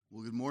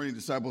Well, good morning,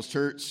 Disciples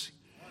Church.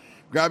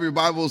 Grab your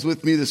Bibles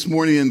with me this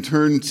morning and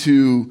turn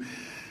to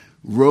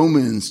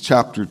Romans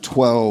chapter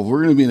 12.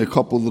 We're going to be in a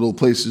couple little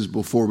places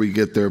before we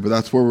get there, but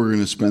that's where we're going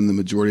to spend the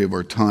majority of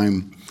our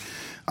time.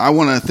 I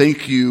want to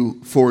thank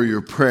you for your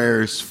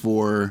prayers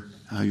for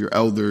your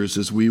elders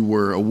as we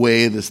were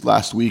away this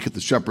last week at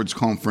the Shepherds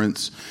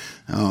Conference.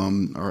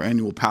 Our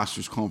annual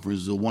Pastors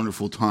Conference is a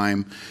wonderful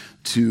time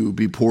to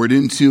be poured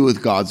into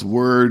with God's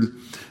Word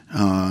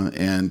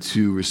and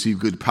to receive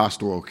good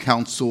pastoral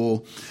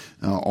counsel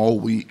all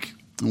week.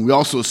 And we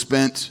also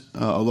spent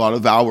a lot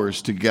of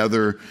hours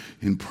together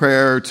in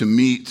prayer to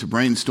meet, to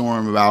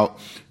brainstorm about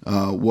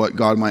what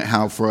God might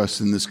have for us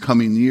in this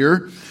coming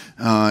year.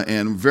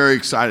 And I'm very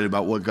excited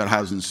about what God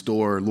has in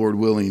store, Lord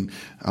willing,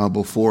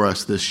 before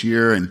us this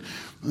year. And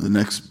the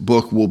next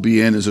book we'll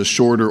be in is a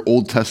shorter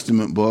Old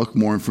Testament book.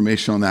 More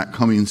information on that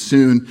coming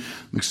soon.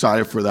 I'm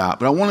excited for that.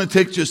 But I want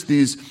to take just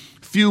these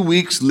few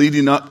weeks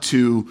leading up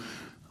to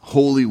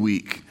Holy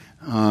Week,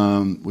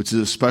 which is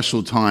a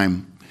special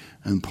time.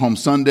 And Palm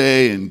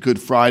Sunday and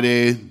Good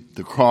Friday,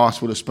 the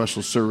cross, what a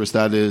special service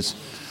that is.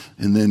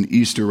 And then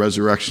Easter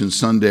Resurrection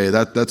Sunday,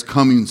 that's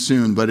coming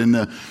soon. But in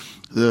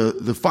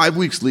the 5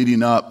 weeks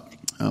leading up,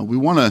 we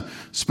want to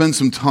spend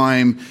some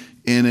time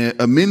in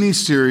a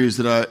mini-series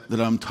that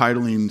I'm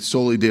titling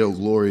Soli Deo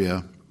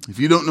Gloria. If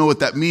you don't know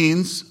what that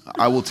means,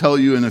 I will tell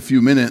you in a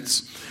few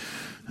minutes.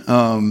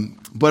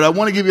 But I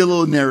want to give you a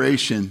little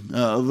narration,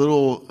 a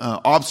little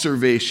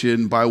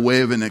observation by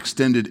way of an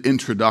extended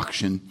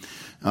introduction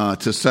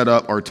to set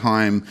up our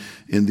time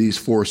in these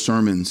four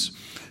sermons.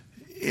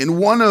 In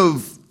one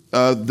of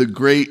the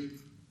great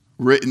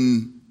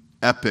written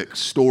epic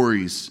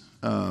stories,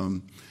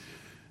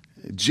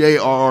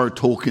 J.R.R.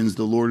 Tolkien's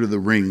The Lord of the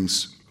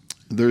Rings,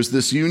 there's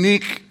this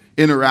unique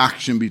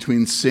interaction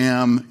between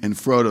Sam and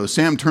Frodo.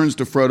 Sam turns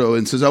to Frodo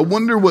and says, "I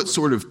wonder what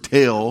sort of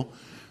tale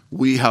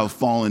we have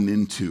fallen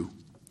into."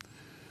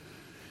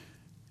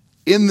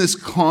 In this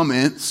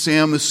comment,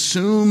 Sam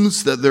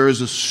assumes that there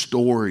is a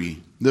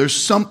story. There's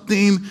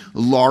something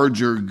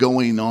larger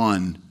going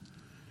on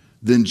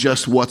than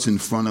just what's in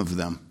front of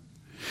them.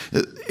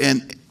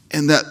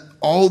 And that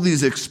all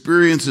these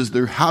experiences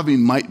they're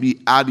having might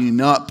be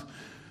adding up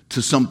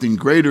to something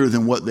greater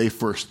than what they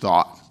first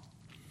thought.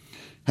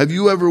 Have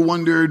you ever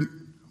wondered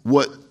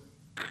what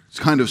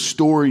kind of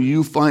story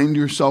you find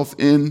yourself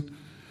in?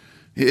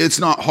 It's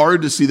not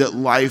hard to see that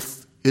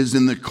life is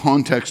in the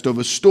context of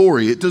a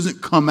story. It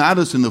doesn't come at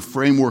us in the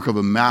framework of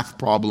a math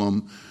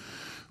problem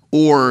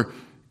or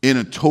in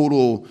a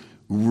total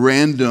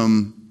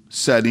random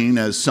setting,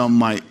 as some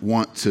might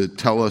want to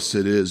tell us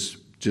it is,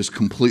 just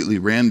completely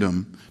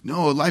random.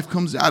 No, life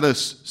comes at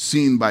us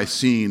scene by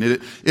scene.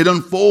 It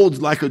unfolds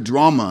like a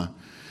drama.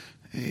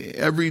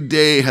 Every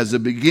day has a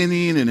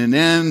beginning and an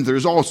end.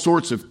 There's all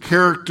sorts of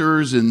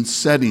characters and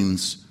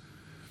settings.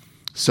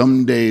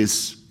 Some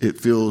days it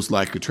feels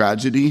like a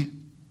tragedy.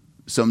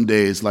 Some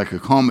days like a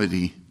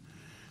comedy.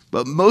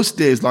 But most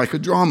days like a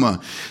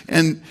drama.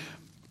 And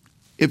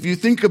if you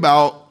think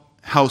about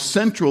how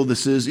central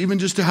this is, even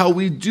just to how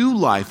we do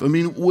life. I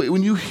mean,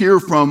 when you hear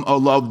from a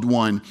loved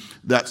one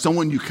that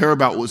someone you care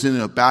about was in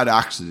a bad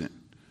accident,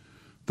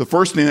 the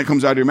first thing that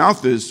comes out of your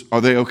mouth is, "Are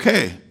they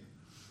okay?"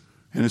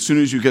 And as soon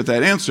as you get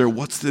that answer,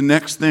 what's the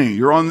next thing?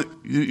 You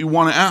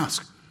want to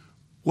ask,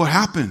 what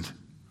happened?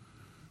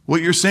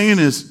 What you're saying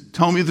is,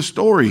 tell me the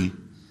story.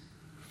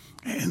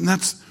 And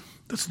that's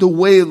the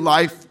way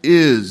life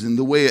is and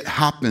the way it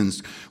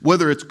happens.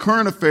 Whether it's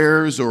current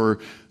affairs or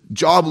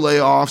job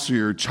layoffs or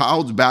your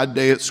child's bad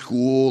day at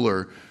school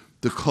or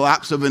the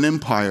collapse of an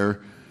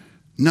empire,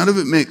 none of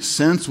it makes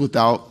sense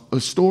without a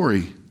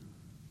story.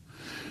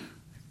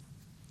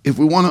 If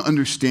we want to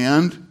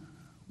understand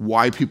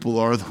why people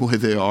are the way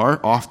they are,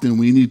 often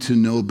we need to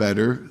know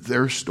better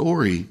their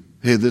story.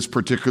 Hey, this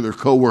particular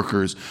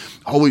coworker's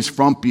always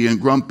frumpy and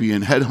grumpy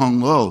and head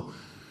hung low.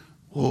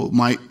 Well, it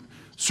might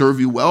serve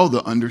you well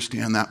to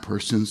understand that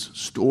person's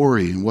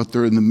story and what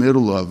they're in the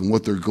middle of and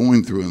what they're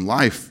going through in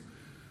life.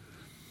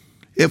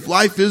 If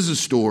life is a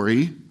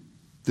story,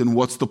 then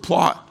what's the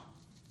plot?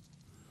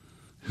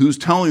 Who's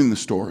telling the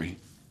story?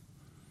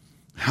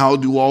 How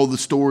do all the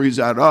stories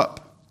add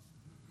up?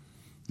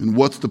 And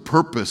what's the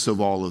purpose of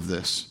all of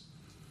this?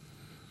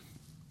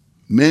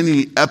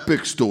 Many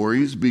epic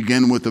stories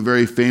begin with a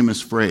very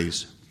famous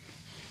phrase,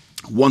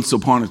 "Once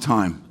upon a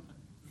time."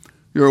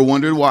 You ever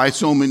wondered why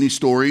so many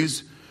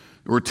stories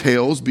or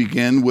tales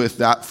begin with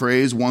that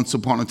phrase, "once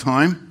upon a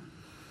time"?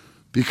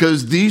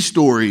 Because the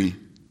story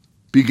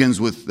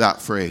begins with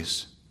that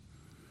phrase.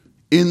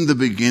 In the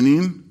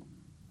beginning,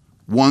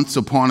 once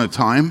upon a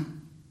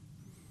time.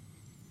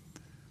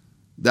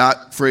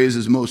 That phrase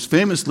is most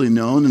famously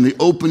known in the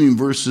opening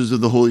verses of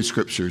the Holy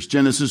Scriptures.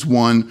 Genesis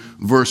 1,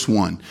 verse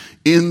 1.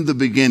 In the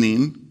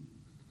beginning,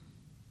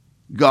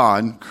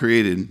 God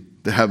created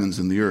the heavens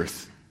and the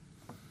earth.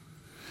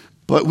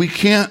 But we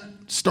can't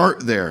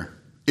start there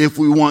if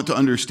we want to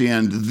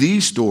understand the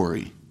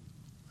story.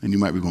 And you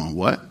might be going,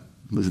 what?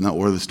 Isn't that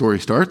where the story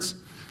starts?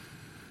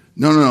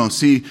 No.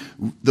 See,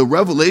 the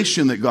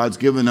revelation that God's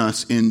given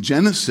us in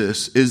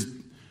Genesis is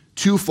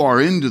too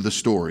far into the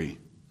story.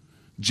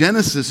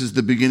 Genesis is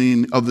the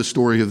beginning of the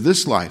story of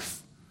this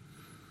life,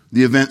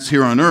 the events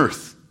here on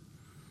earth,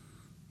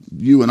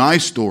 you and I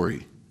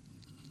story.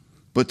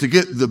 But to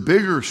get the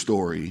bigger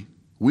story,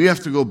 we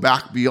have to go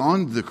back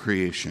beyond the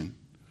creation.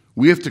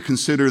 We have to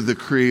consider the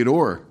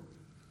Creator.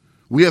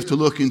 We have to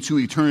look into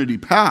eternity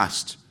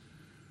past.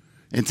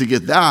 And to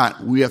get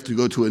that, we have to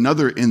go to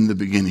another in the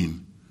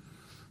beginning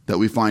that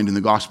we find in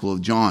the Gospel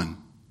of John,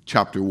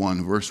 chapter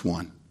 1, verse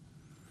 1.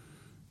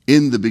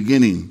 In the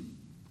beginning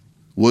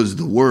was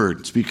the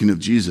Word, speaking of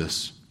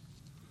Jesus.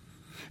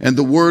 And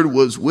the Word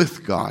was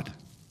with God.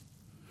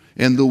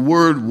 And the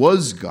Word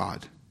was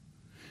God.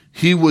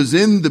 He was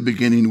in the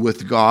beginning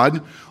with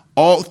God.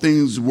 All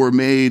things were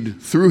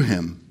made through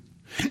him.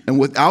 And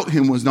without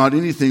him was not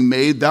anything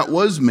made that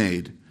was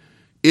made.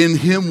 In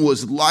him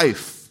was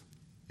life,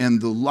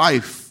 and the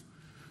life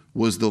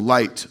was the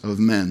light of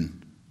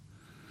men.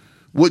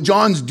 What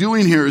John's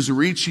doing here is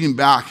reaching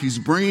back. He's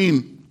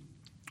bringing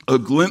a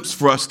glimpse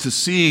for us to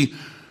see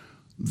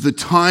the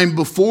time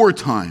before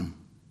time,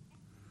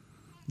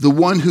 the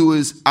one who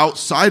is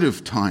outside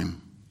of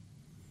time.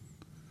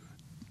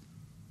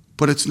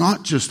 But it's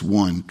not just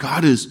one.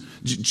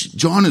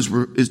 John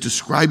is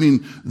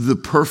describing the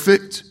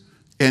perfect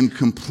and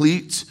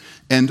complete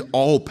and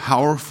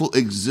all-powerful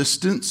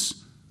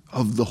existence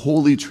of the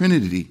Holy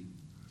Trinity.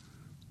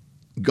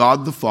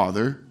 God the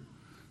Father,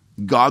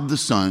 God the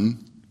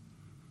Son,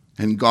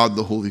 and God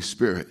the Holy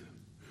Spirit.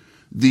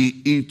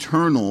 The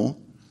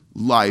eternal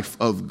life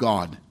of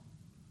God.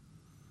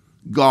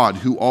 God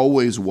who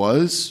always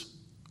was,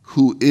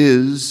 who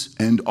is,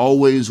 and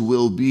always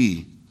will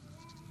be.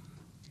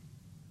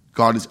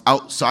 God is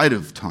outside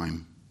of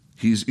time.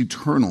 He's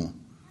eternal.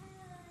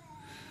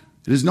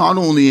 It is not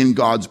only in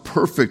God's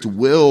perfect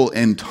will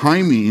and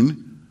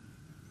timing,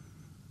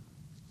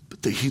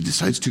 but that he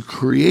decides to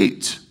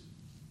create.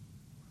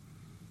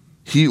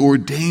 He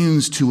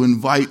ordains to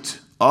invite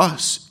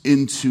us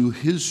into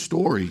his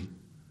story.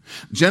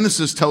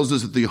 Genesis tells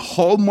us that the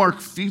hallmark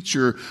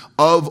feature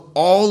of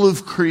all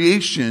of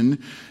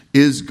creation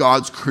is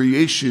God's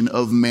creation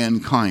of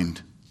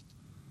mankind.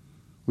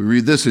 We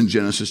read this in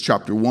Genesis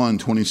chapter 1,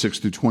 26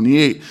 through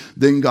 28.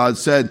 Then God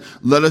said,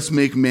 "Let us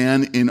make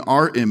man in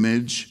our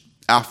image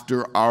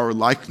after our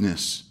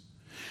likeness,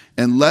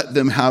 and let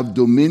them have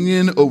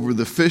dominion over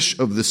the fish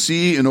of the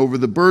sea and over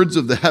the birds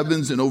of the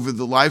heavens and over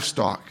the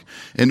livestock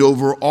and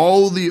over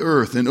all the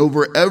earth and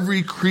over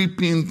every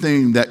creeping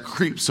thing that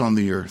creeps on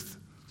the earth."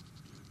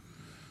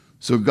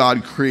 So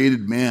God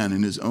created man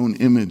in his own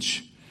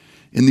image.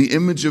 In the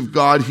image of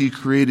God, he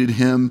created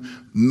him.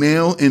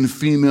 Male and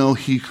female,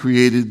 he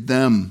created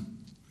them.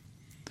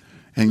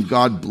 And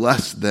God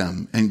blessed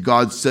them. And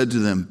God said to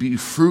them, "Be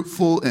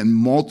fruitful and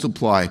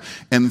multiply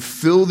and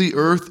fill the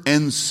earth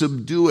and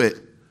subdue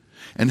it.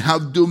 And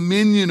have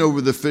dominion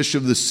over the fish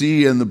of the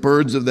sea and the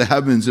birds of the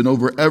heavens and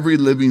over every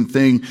living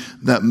thing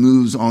that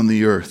moves on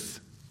the earth."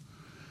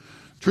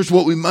 Church,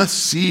 what we must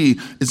see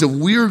is if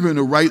we are going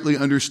to rightly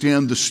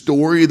understand the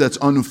story that's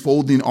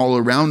unfolding all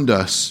around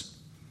us,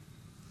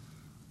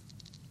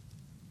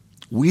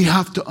 we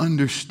have to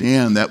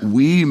understand that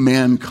we,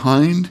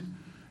 mankind,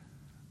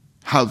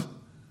 have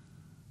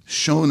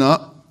shown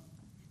up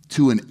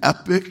to an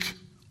epic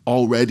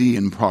already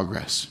in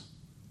progress.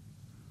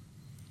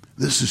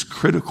 This is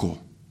critical.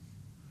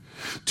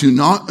 To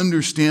not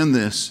understand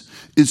this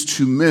is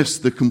to miss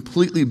the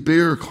completely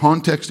bigger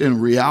context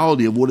and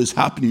reality of what is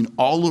happening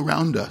all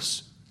around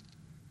us.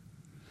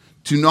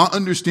 To not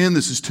understand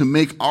this is to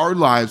make our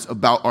lives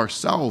about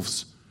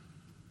ourselves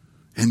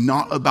and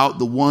not about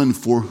the one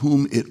for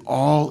whom it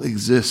all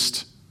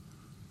exists.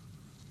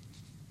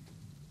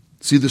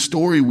 See, the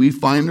story we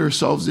find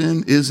ourselves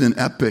in is an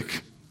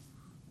epic.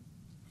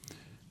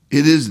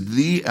 It is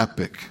the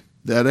epic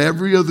that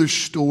every other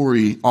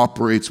story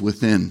operates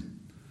within.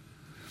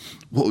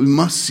 What we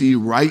must see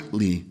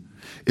rightly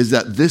is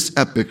that this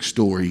epic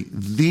story,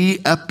 the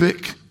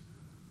epic,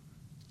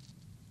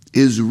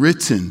 is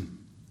written,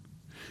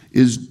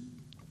 is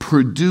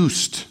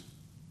produced,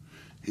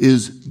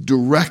 is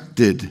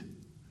directed,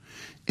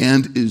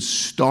 and is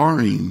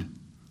starring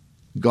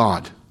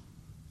God.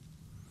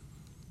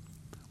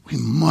 We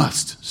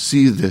must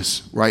see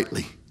this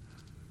rightly.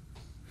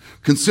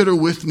 Consider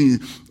with me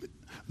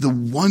the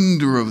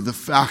wonder of the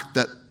fact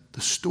that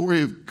the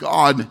story of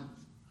God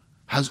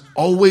has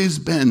always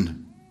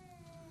been.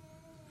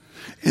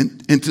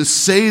 And to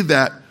say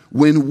that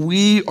when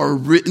we are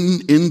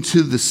written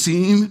into the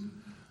scene,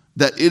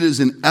 that it is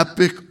an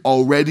epic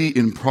already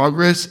in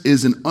progress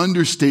is an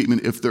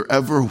understatement if there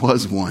ever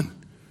was one.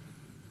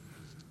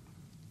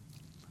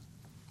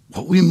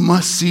 What we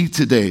must see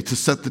today to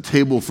set the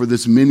table for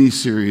this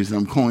mini-series that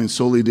I'm calling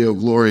Soli Deo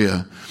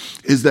Gloria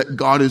is that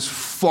God is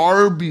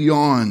far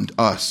beyond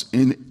us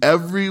in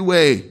every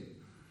way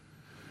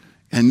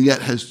and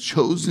yet has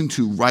chosen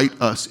to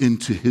write us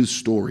into his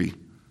story.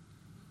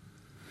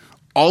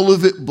 All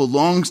of it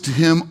belongs to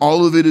him.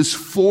 All of it is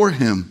for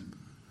him.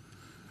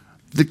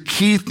 The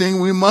key thing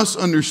we must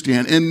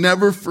understand and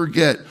never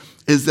forget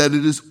is that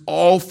it is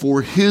all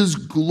for his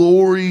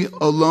glory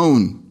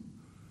alone.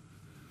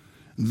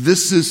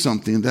 This is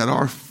something that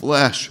our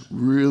flesh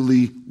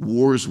really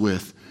wars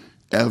with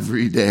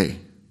every day.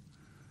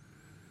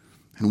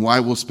 And why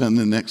we'll spend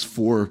the next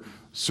 4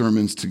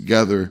 sermons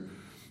together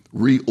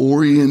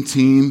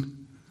reorienting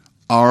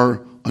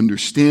our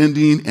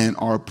understanding and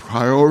our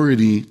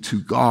priority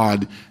to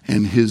God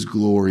and his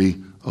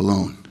glory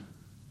alone.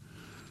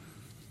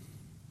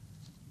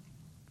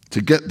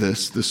 To get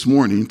this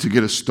morning, to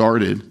get us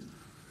started,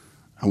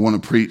 I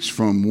want to preach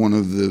from one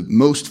of the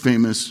most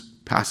famous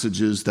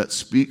passages that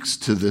speaks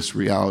to this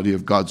reality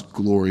of God's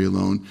glory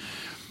alone.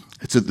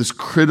 It's at this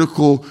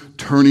critical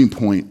turning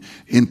point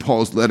in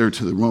Paul's letter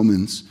to the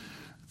Romans,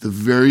 the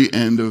very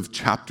end of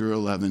chapter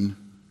 11,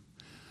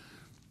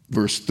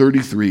 verse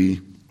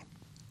 33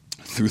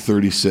 through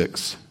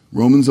 36.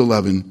 Romans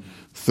 11,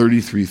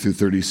 33 through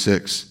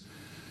 36.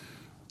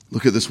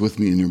 Look at this with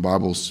me in your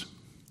Bibles.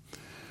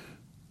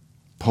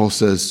 Paul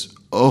says,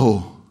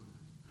 "Oh,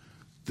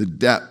 the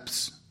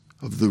depths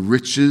of the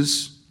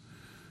riches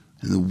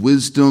and the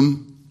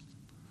wisdom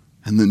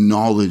and the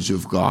knowledge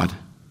of God.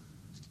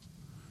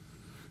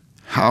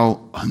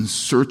 How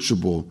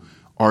unsearchable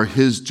are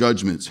his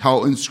judgments,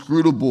 how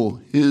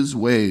inscrutable his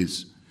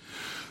ways.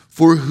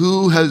 For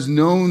who has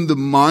known the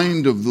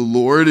mind of the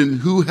Lord,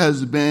 and who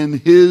has been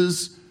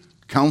his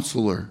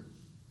counselor?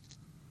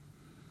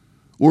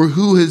 Or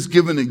who has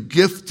given a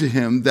gift to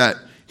him that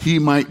he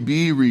might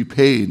be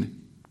repaid?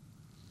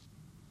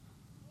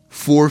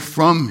 For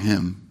from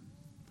him,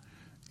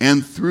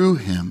 and through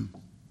him,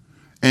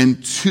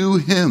 and to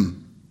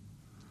him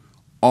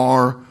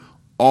are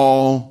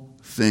all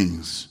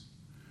things.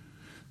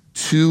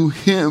 To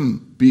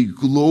him be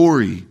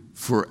glory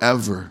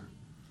forever.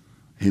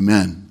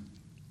 Amen."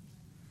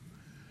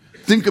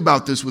 Think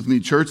about this with me,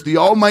 church. The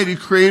Almighty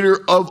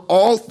Creator of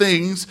all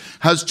things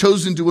has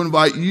chosen to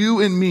invite you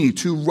and me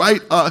to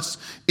write us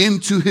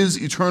into his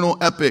eternal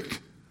epic.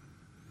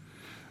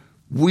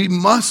 We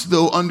must,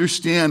 though,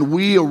 understand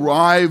we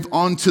arrive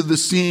onto the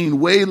scene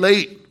way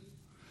late.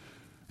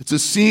 It's a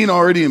scene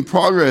already in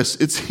progress.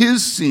 It's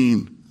his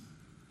scene.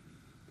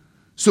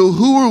 So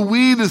who are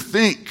we to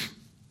think,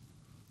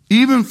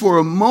 even for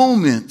a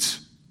moment,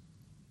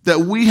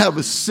 that we have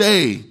a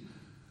say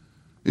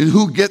in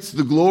who gets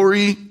the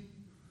glory,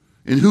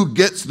 and who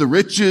gets the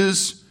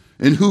riches,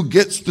 and who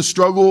gets the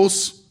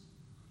struggles?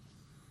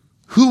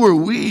 Who are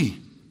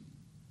we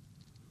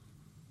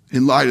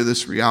in light of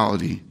this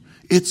reality?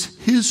 It's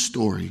his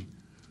story.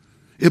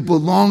 It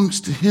belongs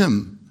to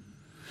him.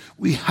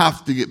 We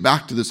have to get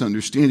back to this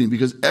understanding,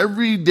 because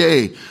every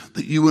day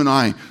that you and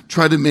I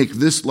try to make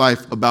this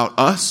life about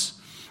us,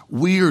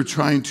 we are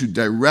trying to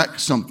direct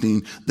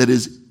something that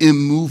is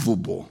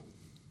immovable,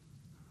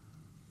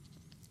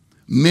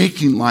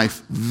 making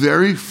life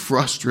very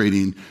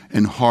frustrating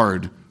and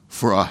hard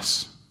for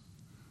us.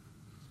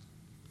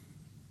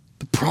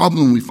 The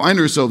problem we find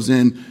ourselves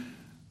in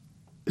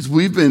is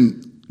we've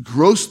been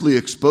grossly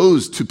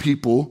exposed to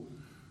people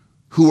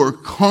who are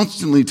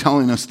constantly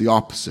telling us the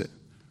opposite.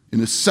 In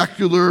a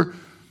secular,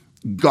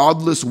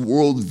 godless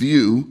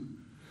worldview,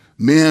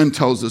 man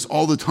tells us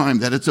all the time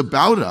that it's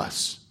about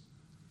us,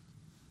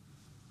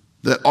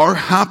 that our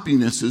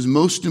happiness is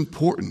most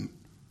important.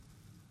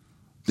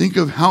 Think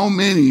of how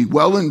many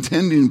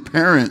well-intending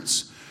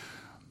parents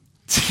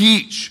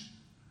teach,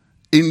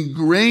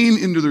 ingrain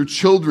into their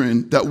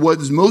children that what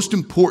is most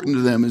important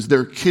to them is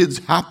their kids'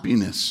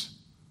 happiness.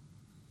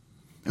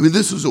 I mean,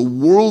 this is a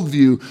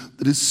worldview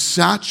that has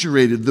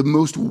saturated the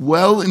most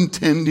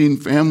well-intending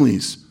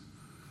families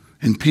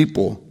and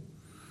people.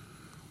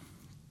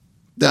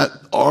 That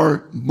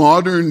our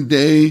modern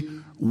day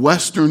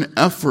Western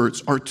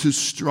efforts are to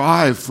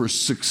strive for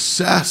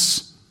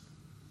success.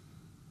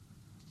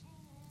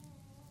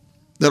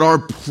 That our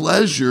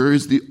pleasure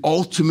is the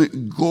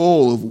ultimate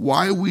goal of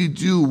why we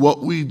do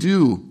what we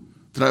do.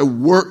 That I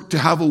work to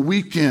have a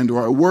weekend,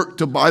 or I work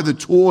to buy the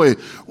toy,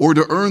 or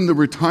to earn the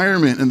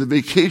retirement and the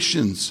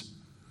vacations.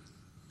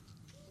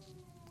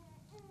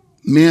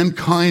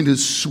 Mankind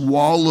has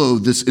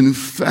swallowed this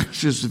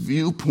infectious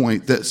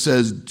viewpoint that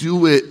says,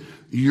 do it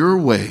your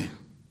way.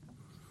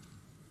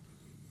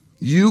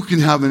 You can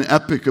have an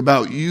epic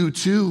about you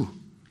too.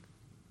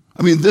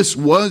 I mean, this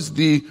was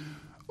the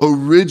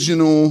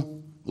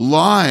original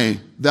lie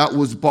that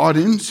was bought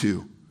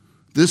into.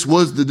 This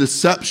was the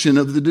deception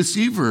of the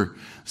deceiver.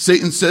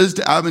 Satan says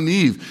to Adam and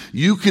Eve,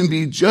 you can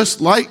be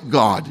just like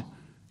God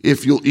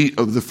if you'll eat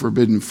of the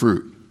forbidden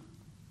fruit.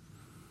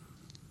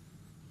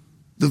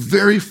 The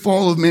very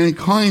fall of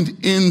mankind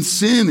in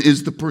sin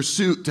is the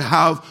pursuit to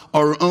have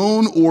our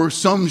own or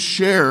some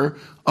share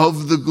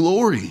of the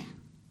glory.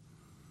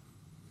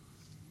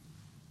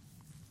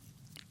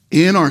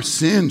 In our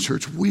sin,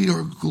 church, we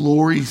are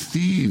glory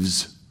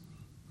thieves.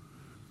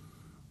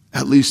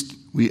 At least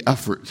we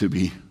effort to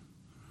be.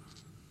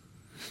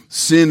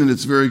 Sin at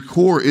its very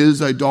core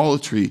is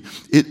idolatry.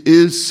 It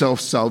is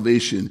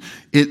self-salvation.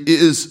 It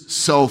is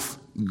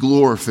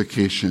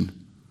self-glorification.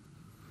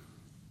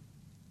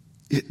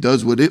 It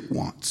does what it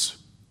wants.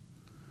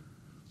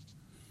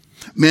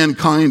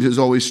 Mankind has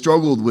always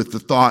struggled with the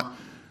thought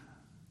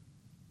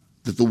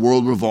that the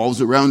world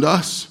revolves around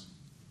us.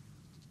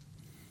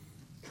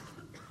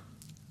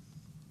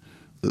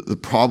 The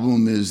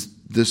problem is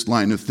this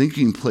line of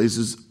thinking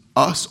places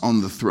us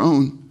on the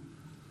throne.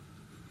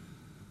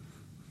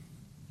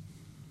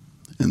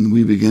 And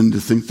we begin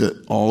to think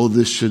that all of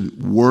this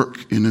should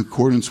work in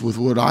accordance with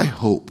what I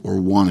hope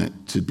or want it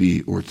to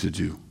be or to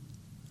do.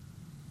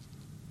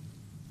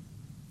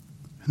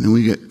 And then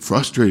we get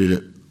frustrated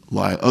at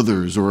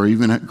others or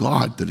even at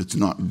God that it's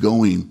not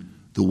going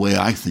the way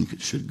I think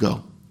it should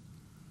go.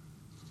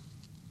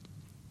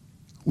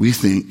 We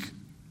think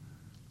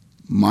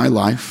my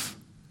life,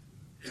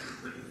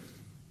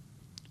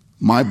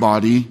 my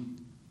body,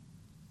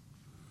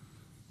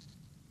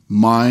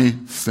 my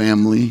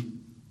family,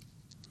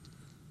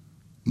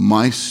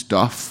 my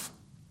stuff,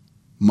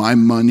 my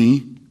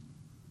money,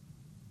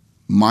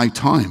 my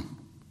time.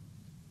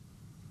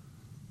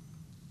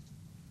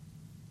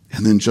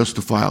 And then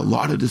justify a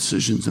lot of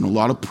decisions and a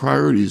lot of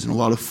priorities and a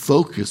lot of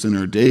focus in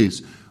our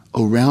days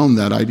around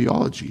that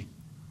ideology.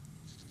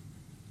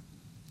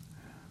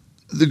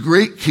 The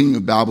great king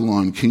of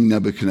Babylon, King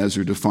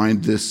Nebuchadnezzar,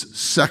 defined this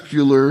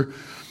secular,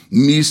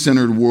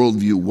 me-centered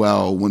worldview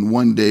well when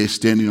one day,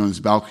 standing on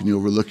his balcony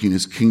overlooking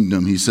his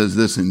kingdom, he says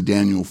this in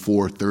Daniel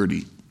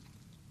 4:30.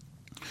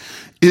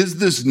 Is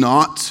this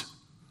not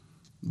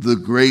the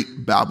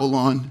great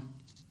Babylon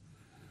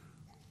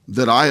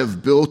that I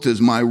have built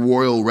as my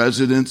royal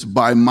residence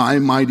by my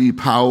mighty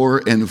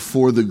power and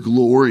for the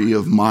glory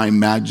of my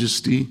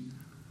majesty?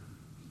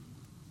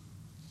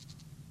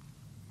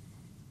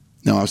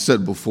 Now, I've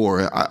said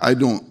before, I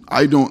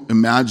don't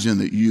imagine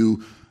that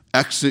you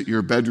exit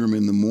your bedroom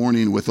in the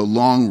morning with a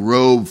long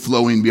robe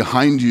flowing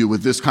behind you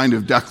with this kind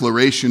of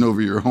declaration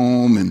over your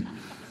home.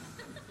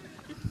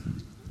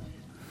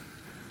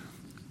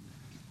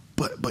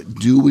 But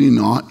do we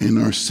not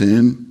in our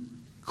sin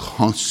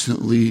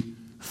constantly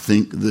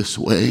think this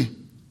way?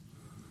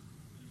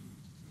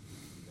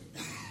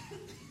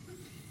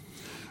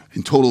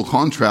 In total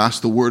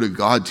contrast, the Word of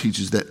God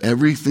teaches that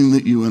everything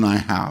that you and I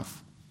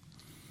have,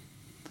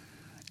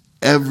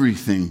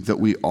 everything that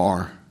we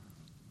are,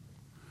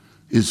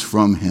 is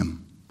from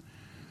Him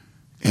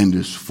and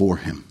is for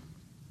Him.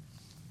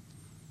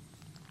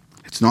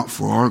 It's not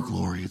for our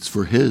glory, it's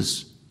for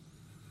His.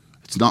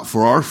 It's not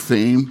for our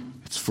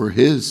fame, it's for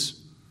His.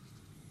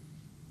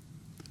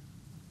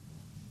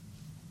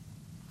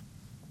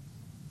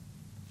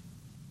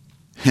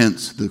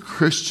 Hence, the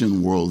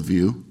Christian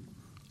worldview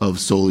of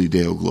Soli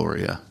Deo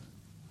Gloria.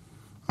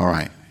 All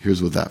right,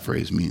 here's what that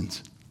phrase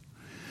means.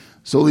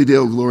 Soli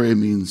Deo Gloria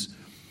means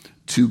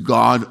to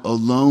God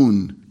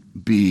alone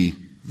be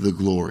the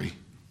glory.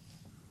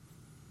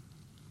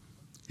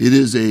 It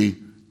is a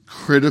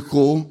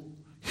critical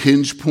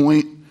hinge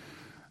point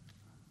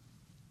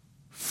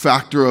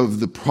factor of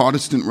the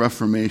Protestant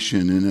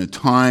Reformation in a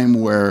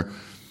time where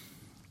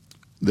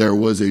there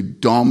was a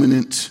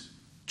dominant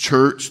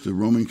church, the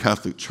Roman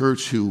Catholic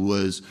Church, who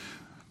was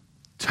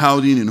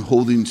touting and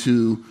holding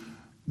to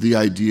the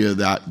idea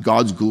that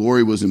God's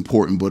glory was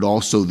important, but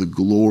also the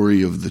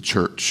glory of the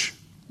church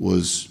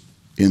was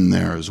in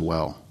there as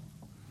well.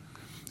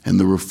 And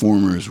the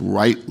Reformers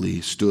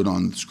rightly stood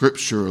on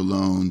Scripture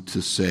alone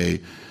to say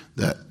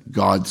that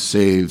God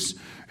saves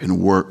and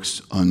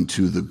works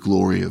unto the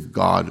glory of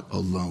God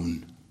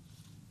alone.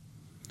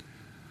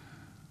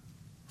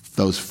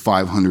 That was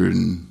 500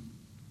 and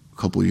a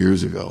couple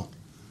years ago.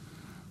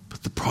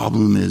 But the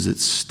problem is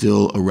it's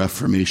still a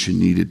reformation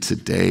needed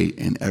today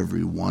in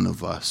every one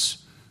of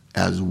us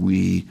as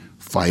we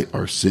fight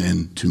our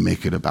sin to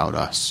make it about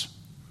us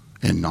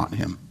and not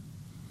Him.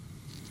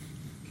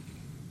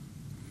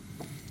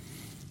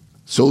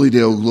 Soli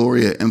Deo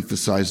Gloria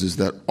emphasizes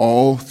that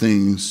all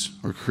things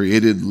are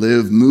created,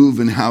 live, move,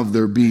 and have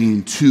their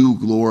being to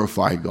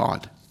glorify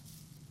God.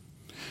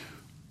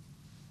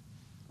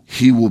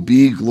 He will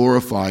be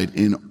glorified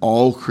in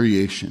all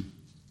creation.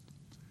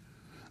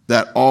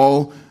 That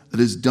all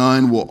that is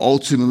done will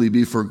ultimately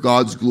be for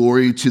God's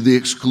glory to the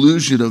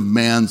exclusion of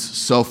man's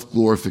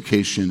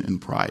self-glorification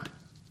and pride.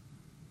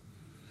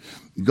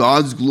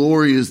 God's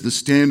glory is the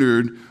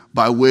standard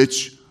by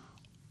which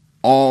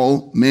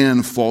all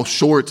men fall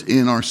short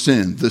in our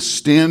sin. The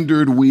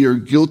standard we are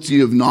guilty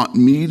of not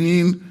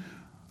meeting,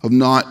 of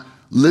not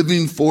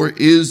living for,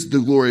 is the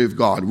glory of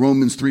God.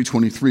 Romans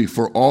 3:23,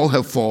 for all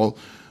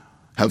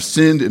have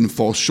sinned and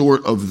fall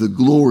short of the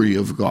glory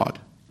of God.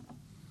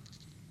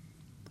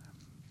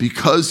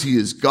 Because He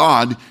is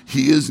God,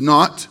 He is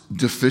not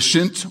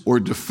deficient or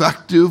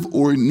defective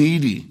or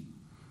needy.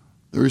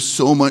 There is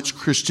so much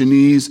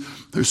Christianese.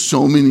 There's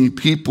so many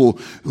people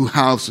who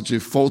have such a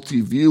faulty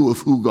view of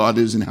who God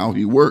is and how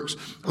He works,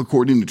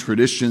 according to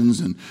traditions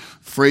and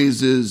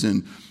phrases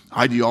and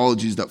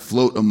ideologies that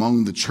float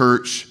among the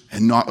church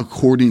and not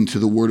according to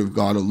the Word of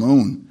God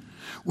alone.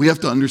 We have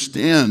to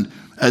understand,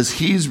 as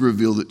He's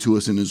revealed it to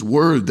us in His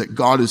Word, that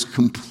God is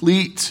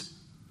complete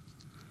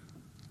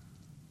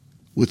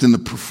within the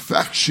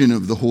perfection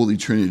of the Holy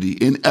Trinity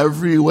in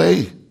every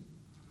way.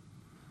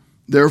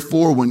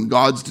 Therefore, when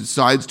God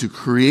decides to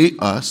create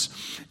us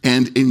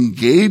and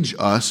engage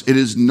us, it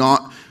is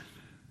not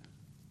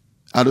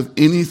out of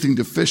anything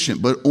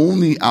deficient, but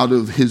only out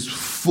of his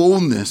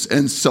fullness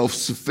and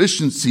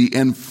self-sufficiency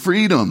and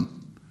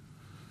freedom.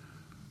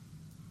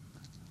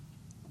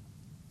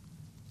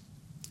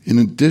 In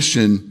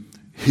addition,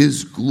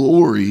 his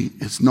glory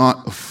is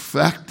not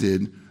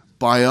affected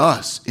by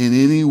us in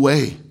any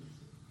way.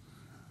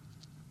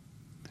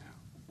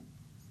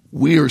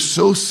 We are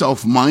so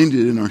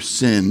self-minded in our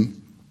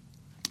sin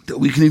that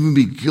we can even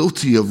be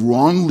guilty of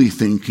wrongly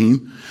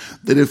thinking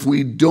that if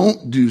we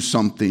don't do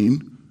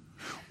something,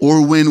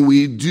 or when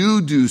we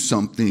do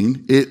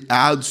something, it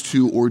adds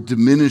to or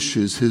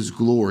diminishes his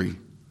glory.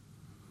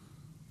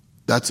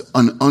 That's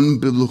an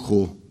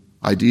unbiblical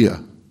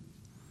idea.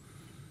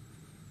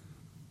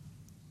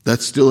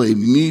 That's still a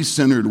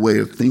me-centered way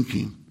of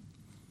thinking.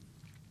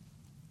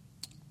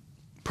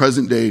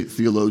 Present-day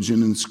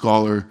theologian and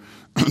scholar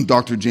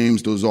Dr.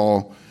 James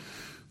Dozal,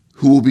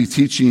 who will be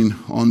teaching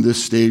on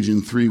this stage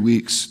in 3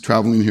 weeks,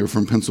 traveling here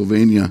from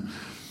Pennsylvania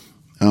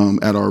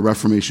at our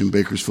Reformation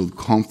Bakersfield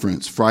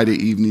conference, Friday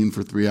evening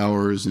for 3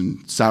 hours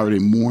and Saturday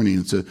morning.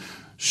 It's a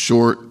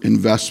short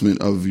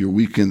investment of your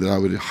weekend that I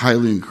would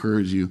highly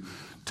encourage you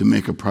to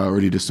make a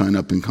priority to sign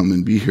up and come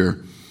and be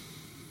here.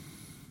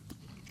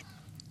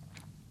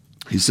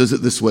 He says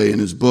it this way in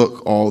his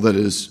book, All That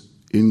Is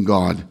in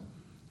God,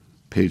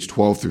 page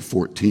 12 through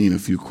 14, a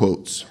few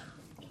quotes.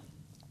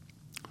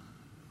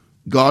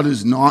 God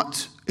is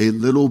not a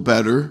little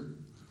better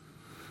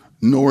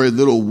nor a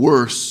little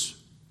worse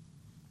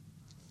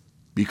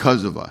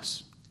because of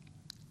us.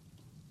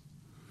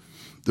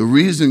 The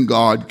reason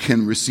God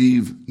can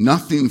receive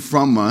nothing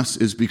from us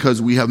is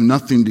because we have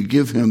nothing to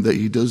give him that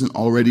he doesn't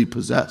already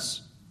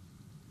possess.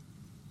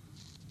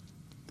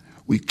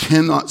 We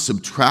cannot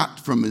subtract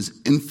from his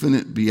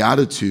infinite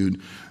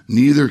beatitude,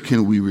 neither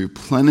can we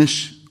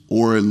replenish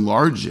or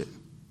enlarge it.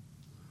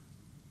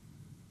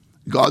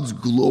 God's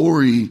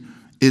glory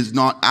is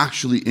not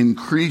actually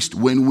increased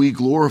when we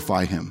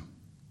glorify him.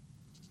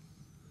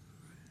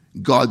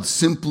 God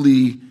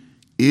simply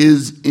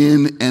is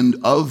in and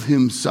of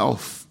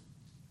himself.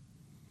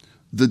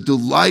 The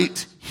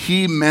delight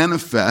he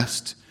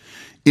manifests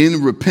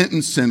in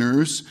repentant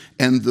sinners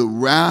and the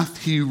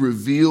wrath he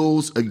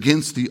reveals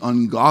against the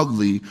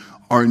ungodly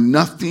are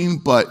nothing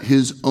but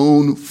his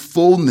own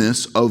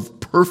fullness of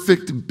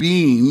perfect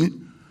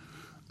being,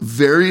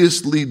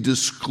 variously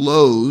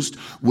disclosed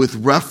with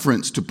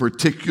reference to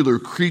particular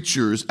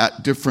creatures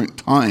at different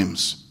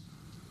times.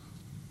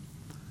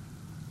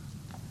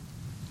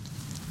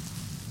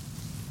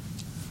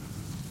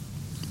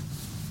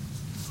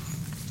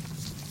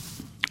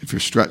 If you're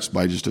stretched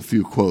by just a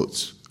few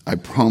quotes, I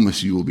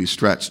promise you will be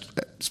stretched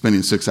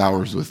spending 6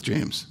 hours with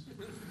James.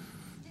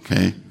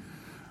 Okay?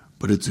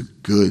 But it's a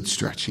good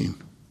stretching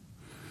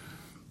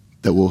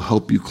that will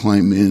help you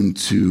climb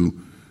into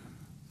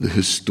the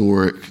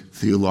historic,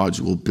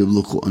 theological,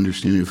 biblical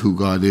understanding of who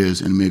God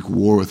is and make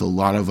war with a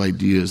lot of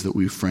ideas that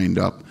we've framed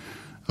up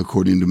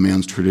according to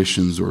man's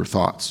traditions or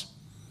thoughts.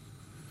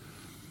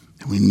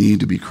 And we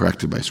need to be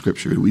corrected by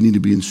Scripture. We need to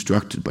be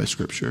instructed by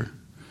Scripture.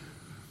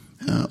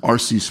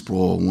 R.C.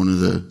 Sproul, one of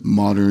the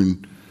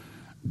modern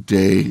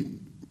day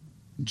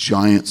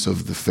giants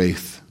of the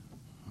faith,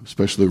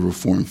 especially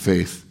Reformed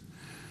faith,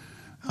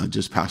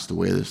 just passed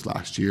away this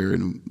last year.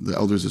 And the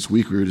elders this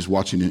week, we were just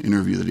watching an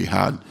interview that he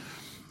had.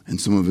 And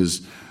some of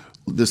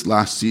this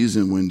last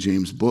season when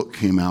James' book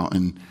came out,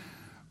 and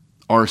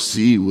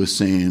R.C. was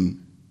saying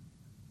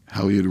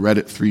how he had read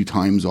it 3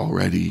 times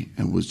already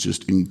and was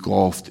just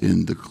engulfed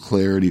in the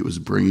clarity it was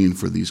bringing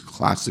for these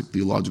classic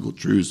theological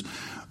truths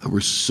that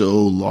were so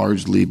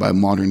largely by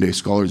modern day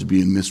scholars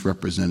being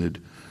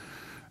misrepresented,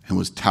 and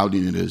was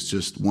touting it as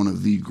just one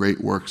of the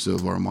great works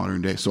of our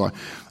modern day. So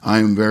I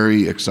am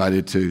very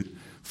excited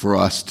for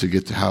us to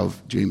get to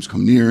have James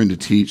come near and to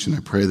teach, and I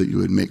pray that you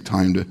would make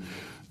time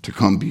to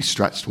come be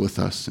stretched with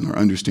us in our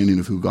understanding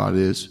of who God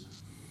is.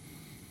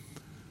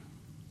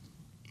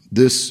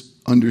 This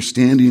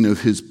understanding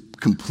of his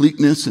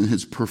completeness and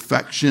his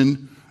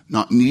perfection,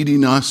 not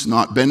needing us,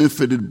 not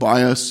benefited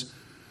by us,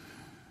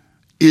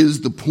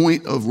 is the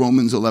point of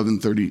Romans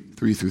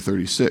 11:33 through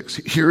 36.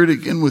 Hear it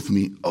again with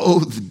me. Oh,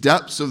 the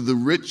depths of the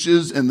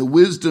riches and the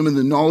wisdom and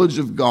the knowledge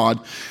of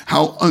God.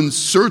 How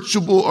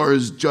unsearchable are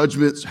his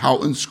judgments, how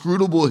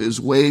inscrutable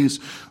his ways.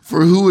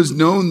 For who has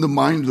known the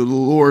mind of the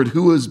Lord?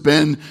 Who has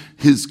been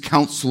his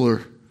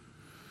counselor?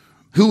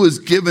 Who has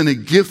given a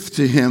gift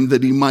to him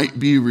that he might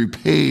be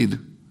repaid?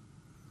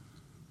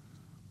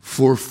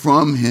 For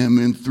from him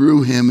and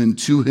through him and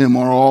to him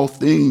are all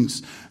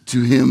things.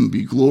 To him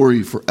be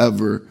glory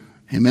forever.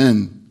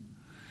 Amen.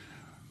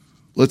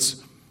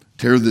 Let's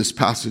tear this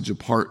passage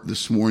apart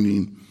this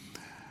morning.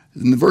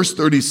 In the verse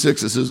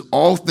 36, it says,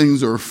 all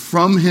things are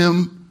from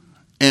him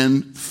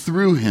and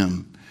through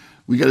him.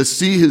 We got to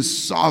see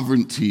his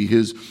sovereignty,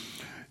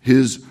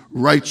 his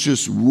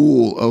righteous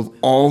rule of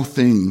all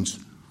things.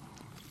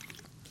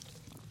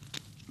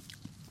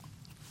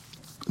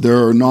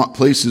 There are not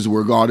places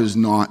where God is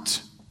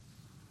not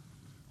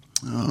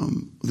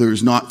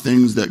There's not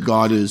things that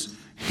God is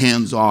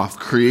hands off.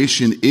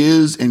 Creation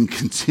is and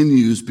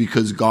continues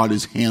because God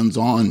is hands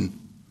on.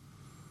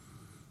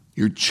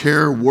 Your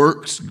chair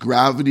works,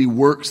 gravity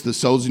works, the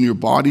cells in your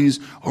bodies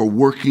are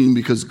working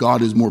because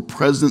God is more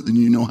present than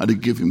you know how to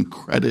give him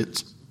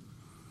credit.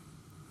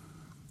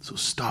 So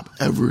stop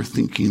ever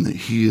thinking that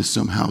he is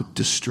somehow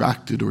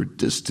distracted or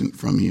distant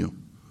from you.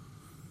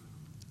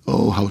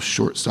 Oh, how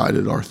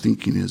short-sighted our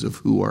thinking is of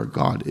who our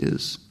God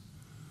is.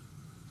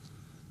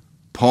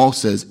 Paul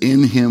says,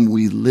 in him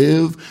we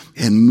live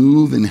and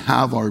move and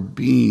have our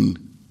being.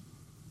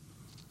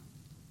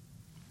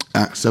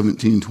 Acts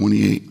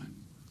 17:28.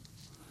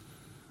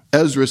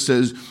 Ezra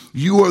says,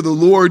 you are the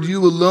Lord,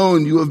 you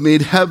alone. You have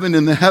made heaven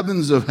and the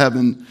heavens of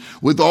heaven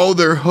with all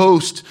their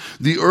host,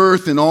 the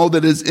earth and all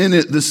that is in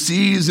it, the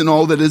seas and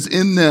all that is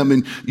in them.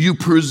 And you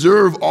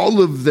preserve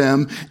all of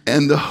them,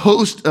 and the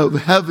host of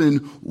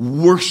heaven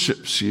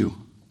worships you.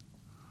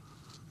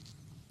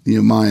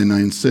 Nehemiah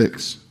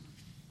 9:6.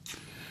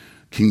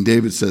 King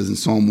David says in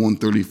Psalm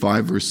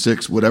 135, verse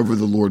 6, whatever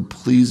the Lord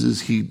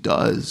pleases, he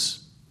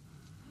does.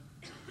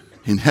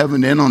 In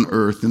heaven and on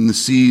earth, in the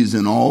seas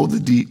and all the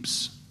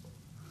deeps.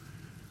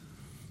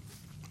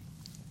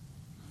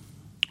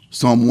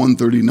 Psalm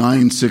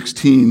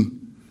 139:16.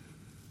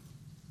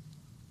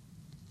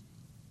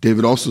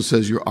 David also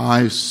says, your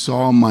eyes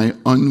saw my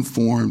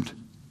unformed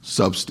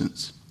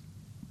substance.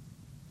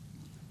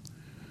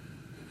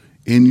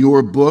 In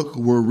your book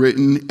were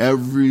written,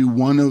 every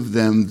one of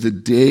them, the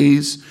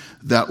days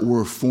that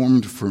were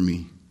formed for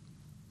me,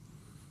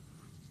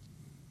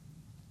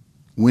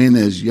 when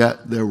as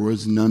yet there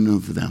was none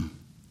of them.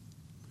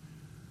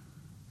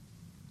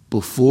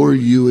 Before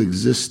you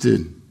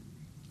existed,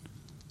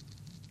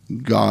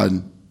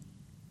 God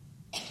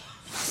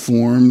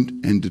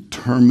formed and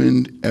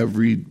determined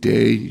every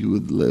day you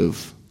would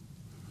live.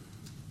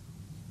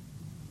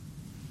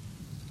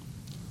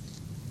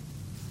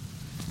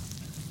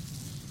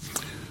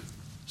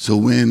 So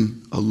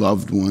when a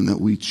loved one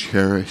that we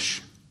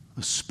cherish,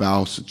 a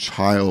spouse, a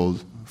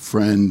child, a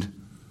friend,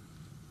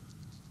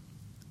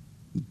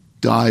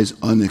 dies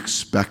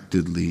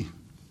unexpectedly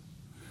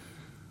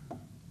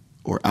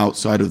or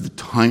outside of the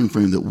time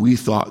frame that we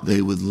thought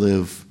they would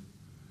live,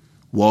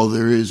 while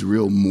there is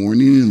real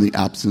mourning in the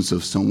absence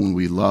of someone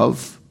we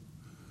love,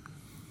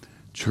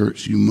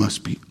 church, you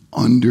must be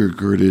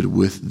undergirded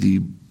with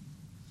the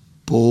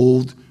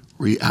bold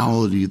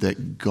reality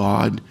that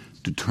God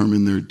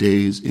determined their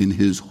days in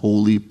his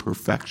holy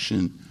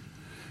perfection.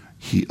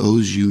 He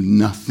owes you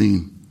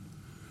nothing.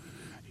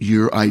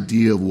 Your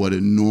idea of what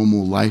a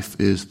normal life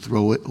is,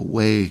 throw it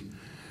away.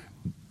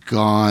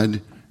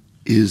 God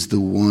is the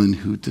one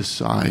who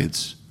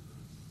decides.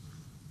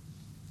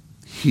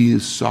 He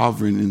is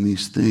sovereign in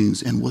these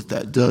things. And what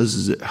that does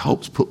is it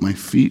helps put my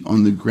feet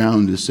on the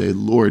ground to say,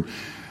 Lord,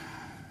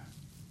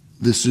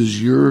 this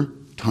is your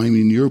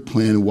timing, your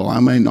plan. While I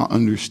might not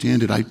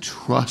understand it, I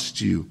trust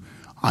you.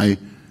 I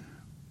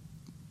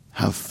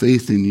have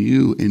faith in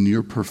you, in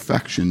your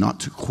perfection, not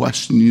to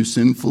question you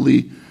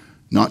sinfully,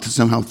 not to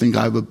somehow think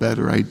I have a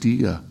better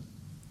idea.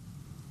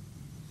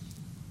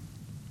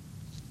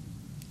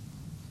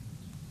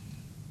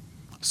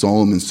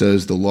 Solomon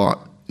says the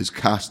lot is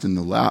cast in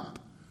the lap,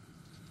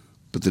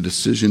 but the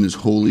decision is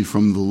wholly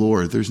from the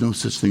Lord. There's no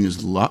such thing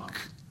as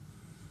luck.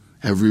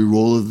 Every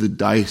roll of the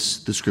dice,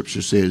 the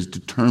scripture says, is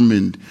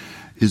determined,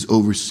 is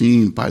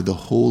overseen by the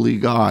holy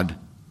God.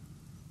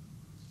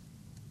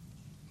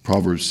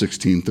 Proverbs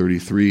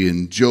 16:33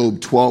 and Job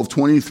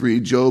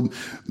 12:23.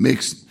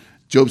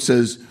 Job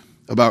says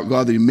about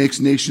God that he makes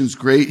nations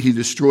great, he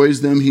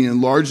destroys them, he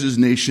enlarges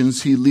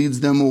nations, he leads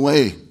them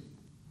away.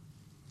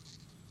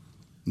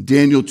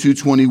 Daniel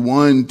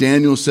 2:21,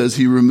 Daniel says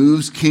he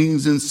removes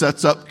kings and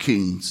sets up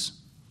kings.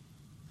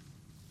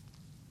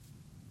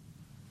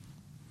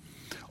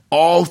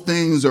 All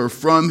things are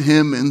from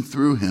him and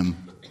through him.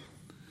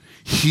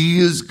 He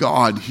is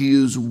God. He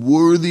is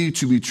worthy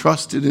to be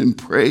trusted and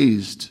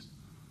praised.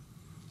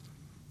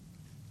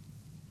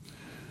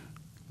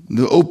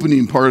 The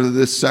opening part of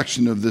this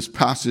section of this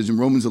passage in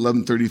Romans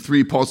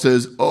 11:33, Paul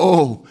says,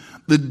 oh,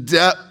 the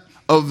depth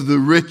of the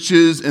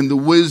riches and the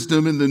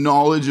wisdom and the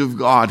knowledge of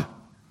God.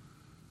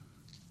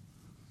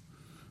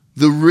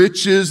 The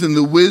riches and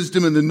the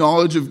wisdom and the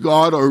knowledge of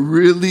God are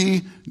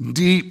really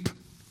deep.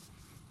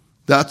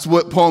 That's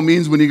what Paul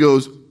means when he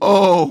goes,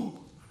 oh.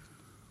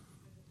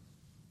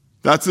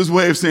 That's his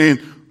way of saying,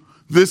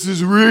 this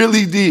is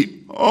really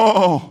deep.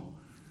 Oh.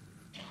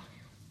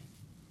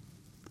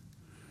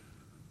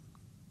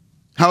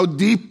 How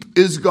deep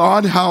is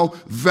God? How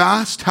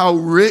vast, how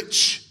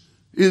rich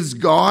is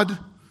God?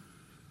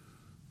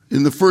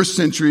 In the first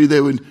century,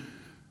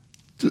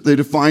 they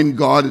defined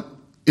God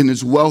in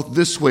his wealth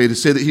this way, to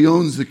say that he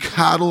owns the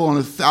cattle on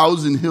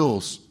 1,000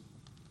 hills.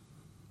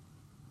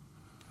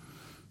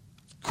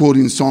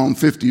 Quoting Psalm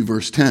 50,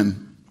 verse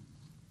 10.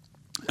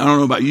 I don't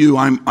know about you,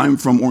 I'm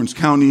from Orange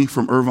County,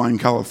 from Irvine,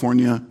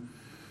 California.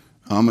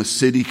 I'm a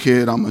city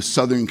kid, I'm a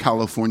Southern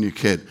California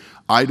kid.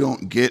 I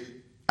don't get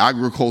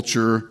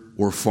agriculture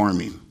or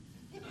farming,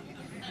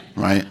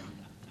 right?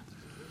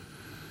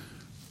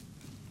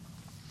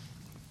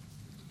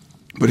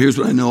 But here's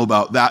what I know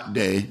about that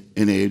day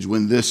and age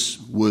when this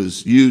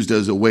was used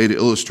as a way to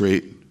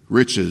illustrate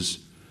riches.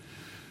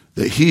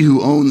 That he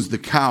who owns the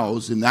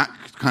cows in that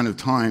kind of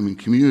time and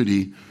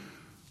community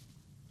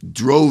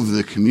drove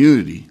the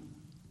community.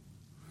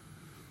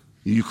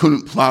 You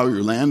couldn't plow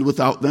your land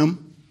without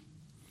them.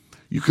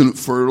 You couldn't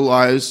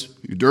fertilize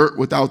your dirt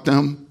without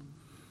them.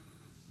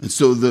 And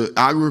so the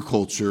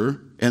agriculture,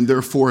 and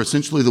therefore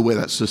essentially the way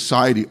that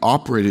society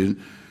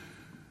operated,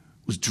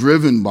 was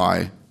driven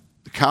by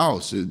the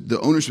cows, the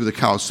ownership of the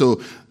cows.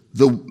 So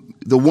the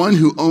one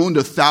who owned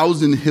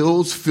 1,000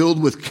 hills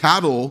filled with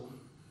cattle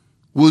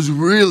was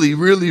really,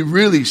 really,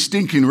 really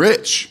stinking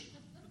rich.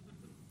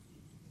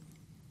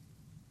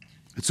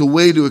 It's a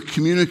way to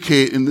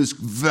communicate in this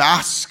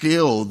vast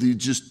scale the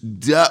just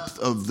depth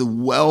of the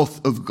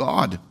wealth of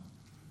God.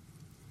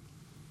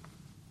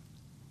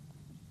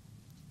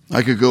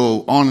 I could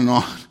go on and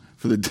on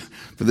for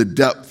the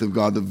depth of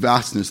God, the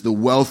vastness, the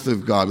wealth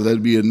of God. That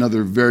would be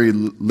another very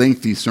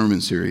lengthy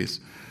sermon series.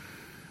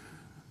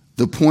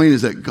 The point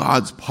is that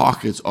God's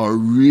pockets are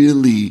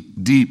really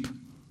deep.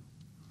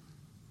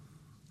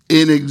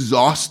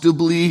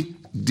 Inexhaustibly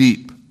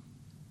deep.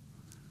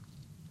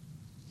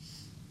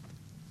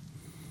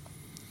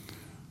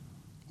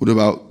 What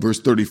about verse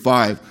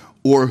 35?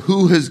 Or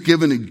who has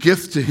given a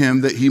gift to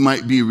him that he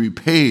might be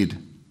repaid?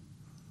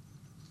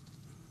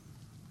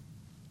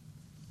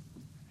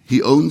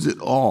 He owns it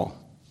all.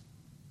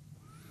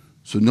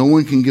 So no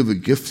one can give a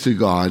gift to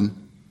God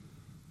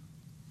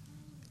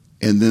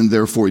and then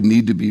therefore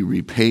need to be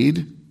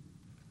repaid,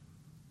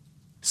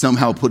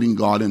 somehow putting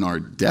God in our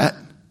debt.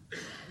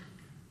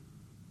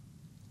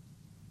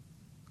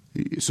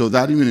 So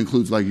that even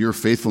includes like your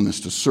faithfulness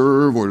to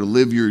serve or to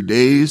live your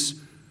days.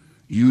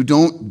 You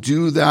don't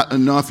do that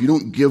enough. You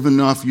don't give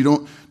enough. You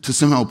don't to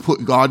somehow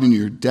put God in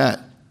your debt.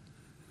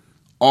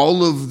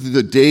 All of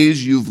the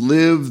days you've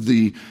lived,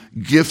 the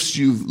gifts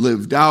you've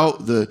lived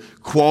out, the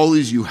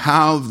qualities you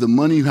have, the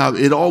money you have,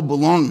 it all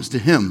belongs to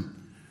him.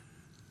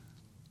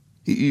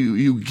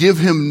 You give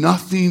him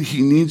nothing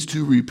he needs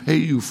to repay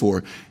you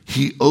for.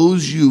 He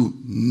owes you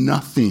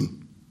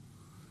nothing.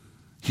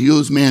 He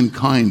owes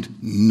mankind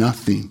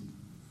nothing.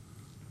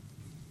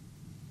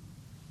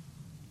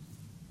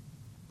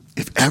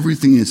 If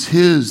everything is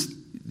his,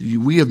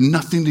 we have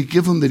nothing to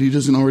give him that he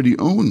doesn't already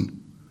own.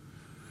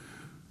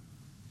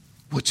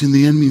 Which in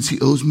the end means he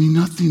owes me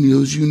nothing. He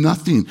owes you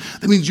nothing.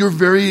 That means your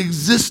very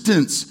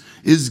existence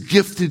is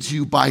gifted to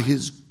you by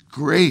his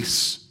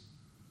grace.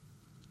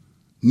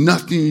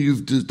 Nothing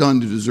you've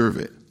done to deserve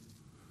it.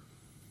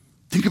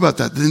 Think about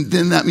that.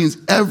 Then that means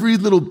every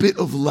little bit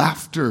of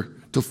laughter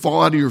to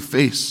fall out of your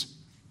face.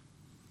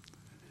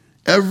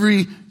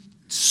 Every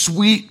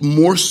sweet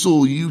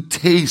morsel you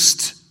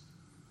taste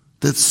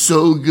that's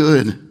so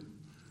good.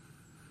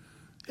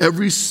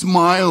 Every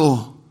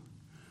smile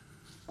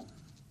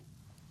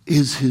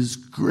is his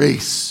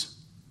grace.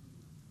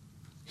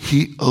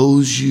 He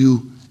owes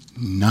you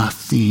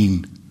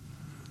nothing.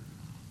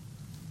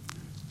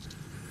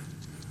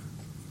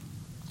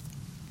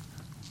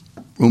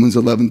 Romans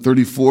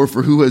 11:34,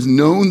 for who has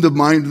known the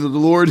mind of the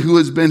Lord, who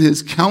has been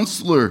his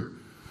counselor?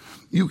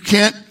 You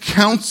can't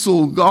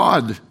counsel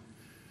God.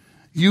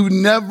 You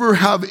never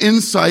have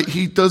insight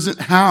he doesn't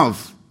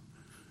have.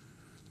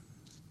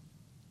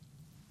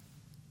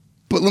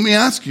 But let me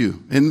ask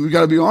you, and we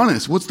got to be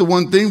honest, what's the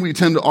one thing we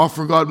tend to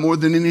offer God more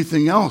than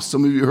anything else?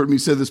 Some of you heard me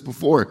say this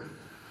before.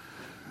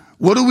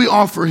 What do we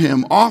offer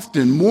him?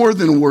 Often more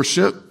than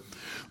worship,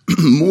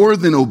 more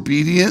than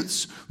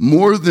obedience,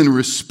 more than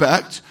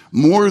respect,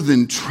 more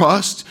than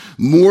trust,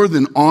 more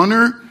than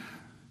honor.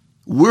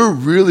 We're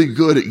really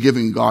good at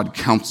giving God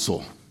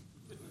counsel.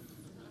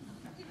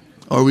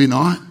 Are we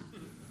not?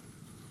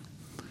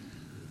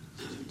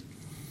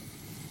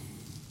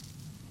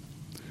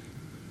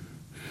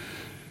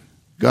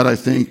 God, I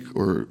think,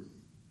 or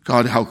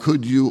God, how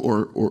could you,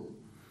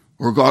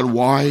 or God,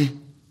 why?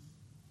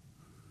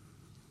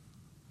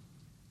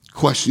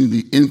 Questioning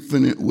the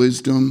infinite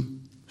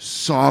wisdom,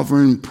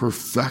 sovereign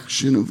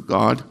perfection of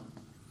God.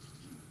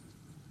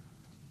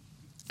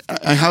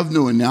 I have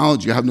no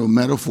analogy, I have no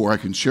metaphor I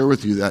can share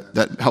with you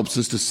that helps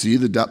us to see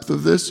the depth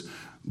of this,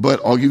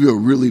 but I'll give you a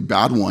really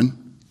bad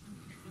one.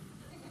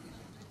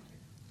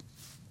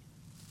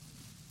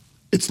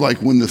 It's like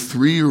when the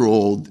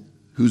 3-year-old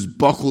who's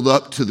buckled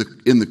up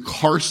in the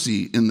car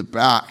seat in the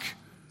back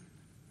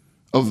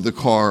of the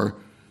car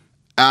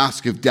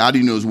asks if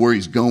daddy knows where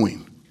he's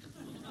going.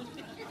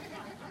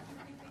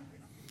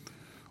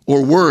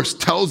 Or worse,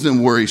 tells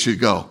him where he should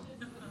go.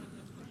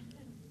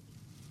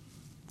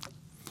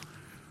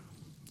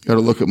 Got to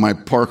look at my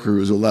Parker,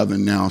 who's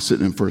 11 now,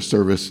 sitting in first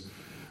service.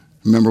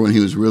 Remember when he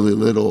was really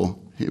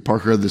little,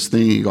 Parker had this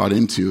thing he got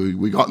into.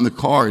 We got in the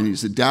car and he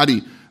said,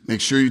 Daddy,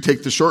 make sure you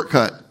take the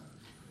shortcut.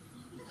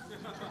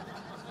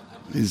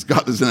 He's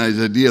got this nice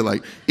idea,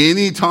 like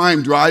any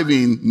time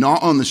driving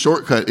not on the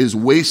shortcut is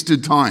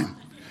wasted time.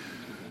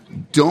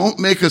 Don't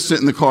make us sit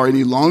in the car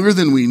any longer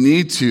than we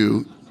need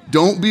to.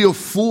 Don't be a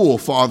fool,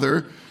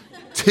 Father.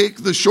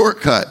 Take the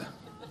shortcut.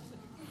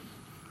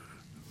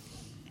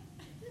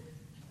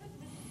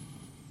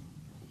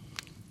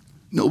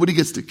 Nobody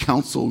gets to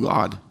counsel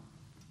God.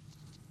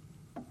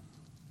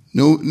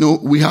 No,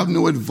 we have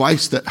no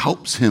advice that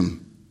helps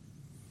him.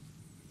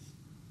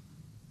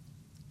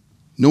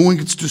 No one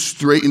gets to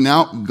straighten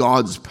out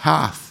God's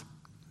path.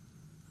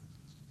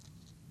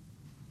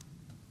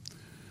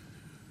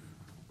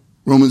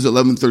 Romans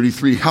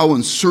 11:33, how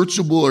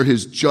unsearchable are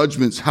his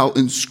judgments, how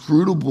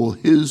inscrutable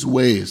his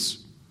ways.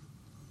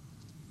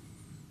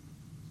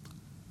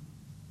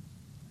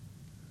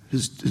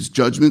 His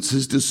judgments,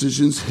 his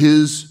decisions,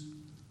 his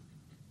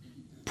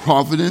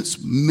providence,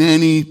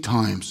 many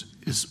times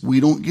is we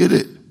don't get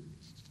it.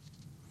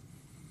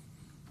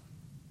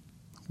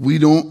 We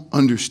don't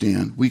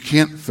understand. We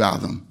can't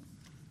fathom.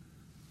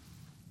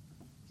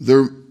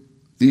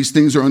 These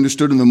things are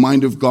understood in the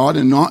mind of God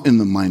and not in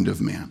the mind of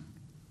man.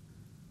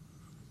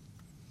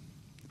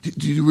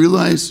 Do you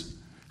realize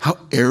how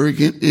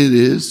arrogant it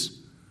is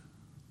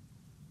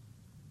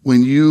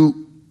when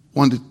you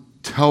want to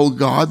tell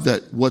God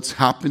that what's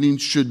happening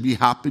should be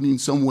happening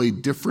some way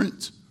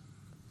different?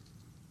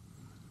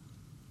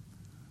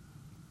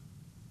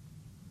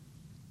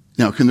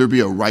 Now, can there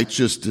be a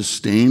righteous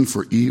disdain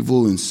for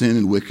evil and sin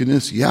and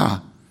wickedness? Yeah.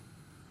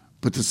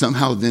 But to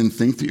somehow then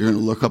think that you're going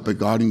to look up at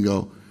God and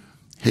go,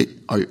 hey,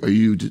 are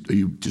you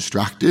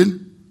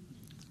distracted?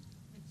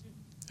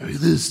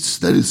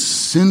 That is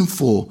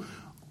sinful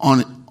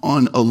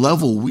on a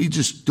level we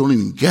just don't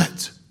even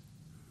get.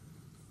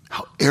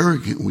 How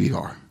arrogant we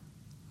are.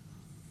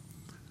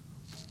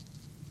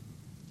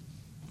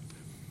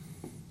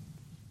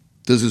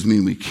 Does this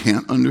mean we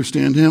can't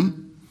understand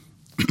him?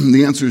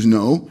 The answer is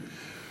no.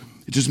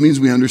 It just means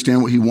we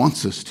understand what he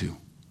wants us to.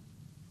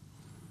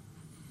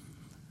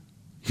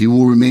 He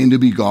will remain to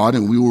be God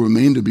and we will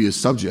remain to be his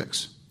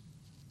subjects.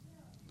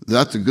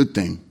 That's a good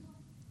thing.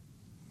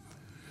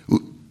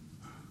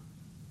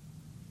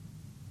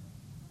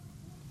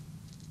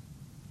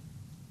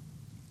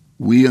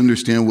 We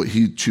understand what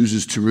he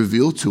chooses to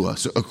reveal to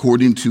us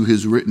according to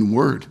his written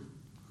word.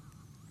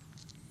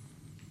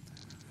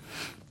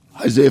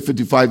 Isaiah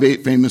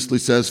 55:8 famously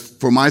says,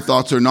 for my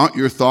thoughts are not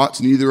your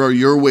thoughts, neither are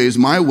your ways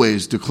my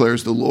ways,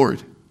 declares the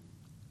Lord.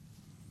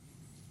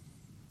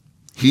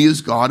 He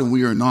is God and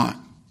we are not.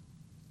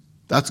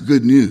 That's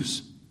good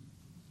news.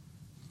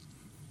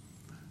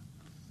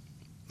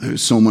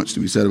 There's so much to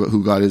be said about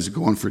who God is.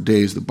 Go on for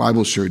days. The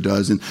Bible sure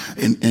does.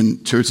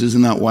 And church,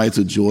 isn't that why it's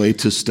a joy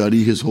to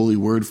study his holy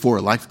word for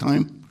a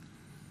lifetime?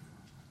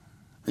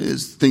 I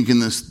was thinking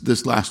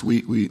this last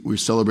week, we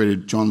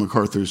celebrated John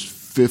MacArthur's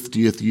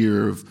 50th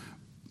year of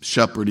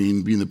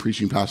shepherding, being the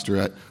preaching pastor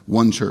at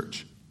one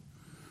church.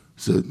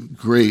 It's a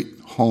great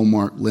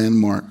hallmark,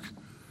 landmark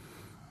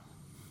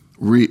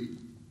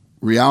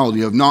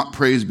reality of not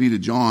praise be to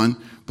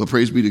John, but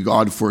praise be to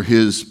God for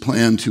his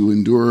plan to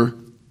endure,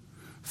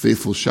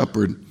 faithful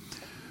shepherd.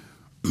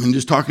 And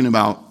just talking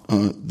about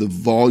the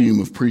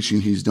volume of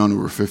preaching he's done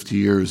over 50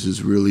 years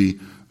is really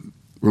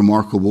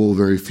remarkable.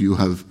 Very few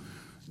have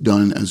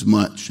done as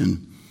much.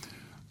 And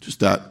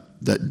just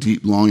that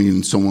deep longing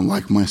in someone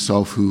like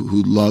myself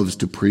who loves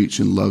to preach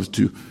and loves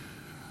to,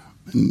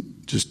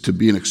 and just to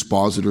be an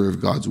expositor of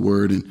God's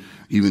word. And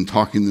even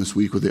talking this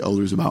week with the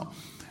elders about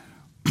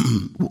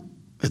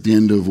at the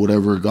end of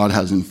whatever God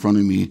has in front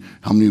of me,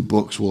 how many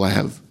books will I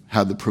have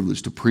had the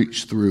privilege to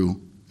preach through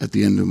at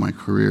the end of my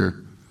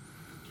career.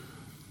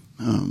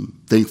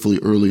 Thankfully,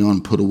 early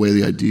on, put away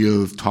the idea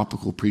of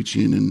topical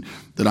preaching and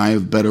that I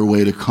have a better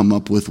way to come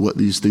up with what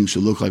these things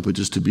should look like, but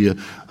just to be a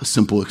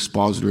simple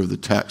expositor of the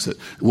text. That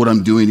what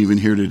I'm doing even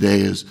here today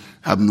is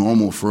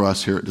abnormal for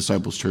us here at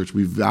Disciples Church.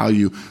 We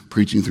value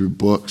preaching through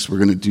books. We're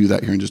going to do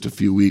that here in just a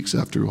few weeks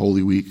after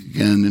Holy Week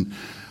again and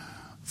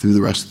through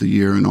the rest of the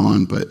year and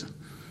on. But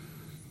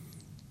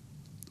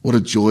what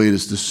a joy it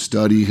is to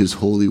study his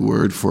holy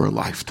word for a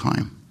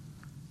lifetime.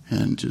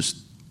 And just,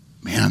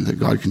 man, that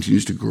God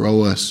continues to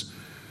grow us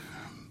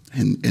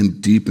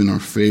and deepen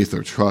our faith,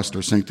 our trust,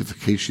 our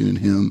sanctification in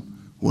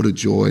him. What a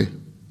joy.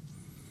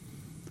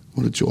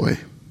 What a joy.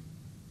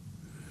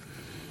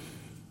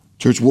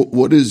 Church,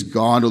 what does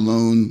God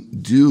alone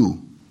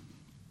do?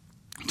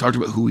 We talked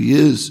about who he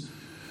is.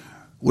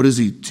 What does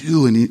he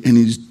do? And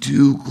he's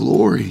due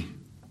glory.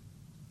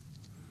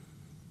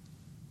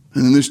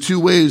 And then there's two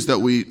ways that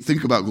we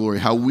think about glory.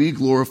 How we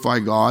glorify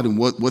God and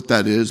what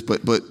that is,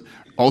 but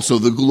also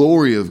the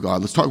glory of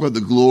God. Let's talk about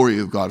the glory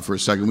of God for a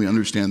second. We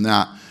understand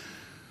that.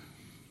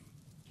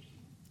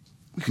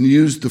 We can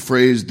use the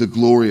phrase the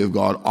glory of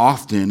God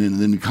often and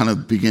then kind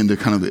of begin to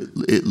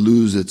it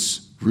lose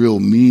its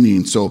real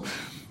meaning. So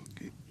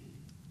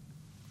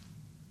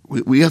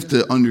we have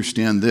to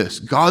understand this.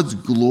 God's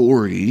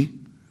glory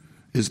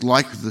is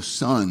like the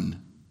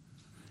sun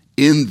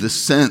in the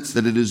sense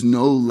that it is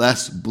no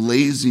less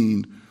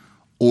blazing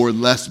or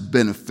less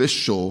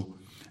beneficial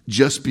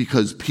just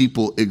because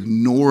people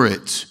ignore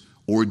it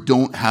or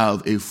don't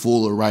have a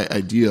full or right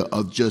idea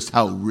of just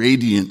how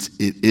radiant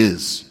it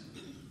is.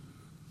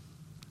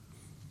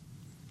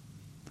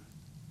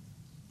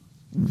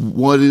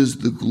 What is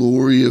the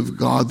glory of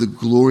God? The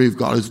glory of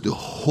God is the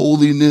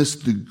holiness,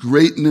 the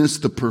greatness,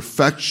 the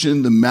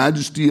perfection, the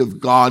majesty of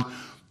God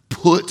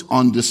put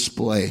on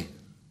display.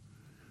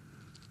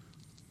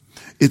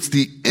 It's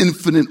the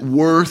infinite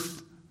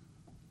worth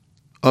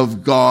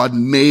of God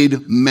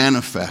made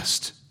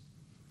manifest.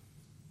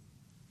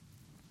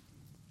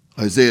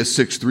 Isaiah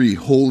 6:3,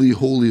 holy,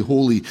 holy,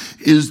 holy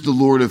is the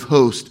Lord of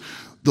hosts.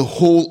 The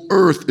whole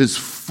earth is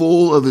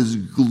full of his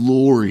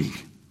glory.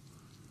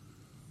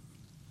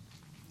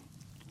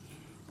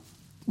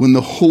 When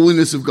the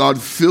holiness of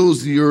God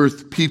fills the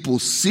earth, people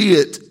see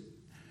it.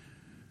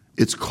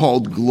 It's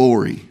called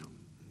glory.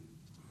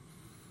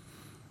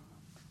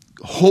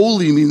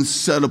 Holy means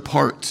set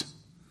apart.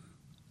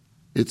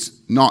 It's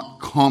not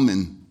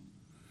common.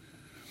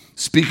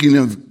 Speaking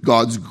of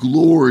God's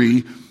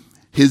glory,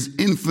 his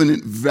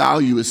infinite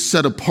value, his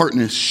set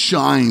apartness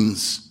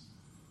shines.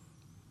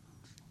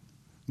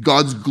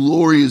 God's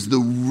glory is the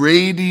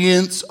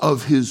radiance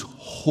of his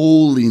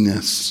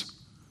holiness.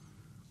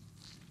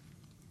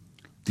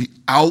 The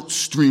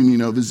outstreaming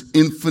of his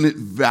infinite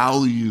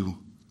value.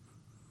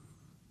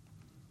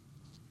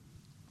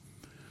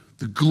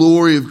 The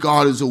glory of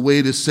God is a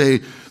way to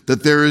say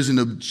that there is an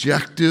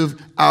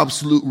objective,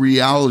 absolute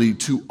reality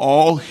to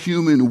all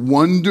human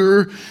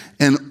wonder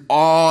and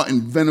awe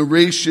and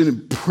veneration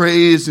and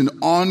praise and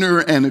honor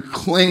and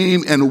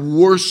acclaim and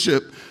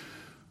worship.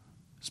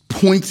 It's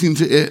pointing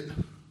to it.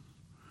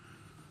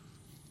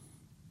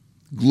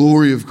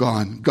 Glory of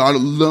God. God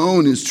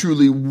alone is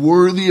truly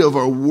worthy of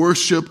our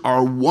worship,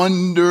 our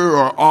wonder,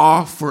 our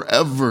awe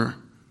forever.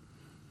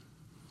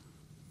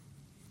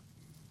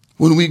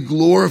 When we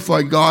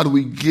glorify God,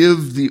 we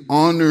give the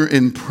honor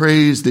and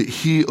praise that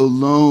he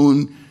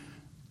alone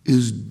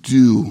is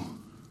due.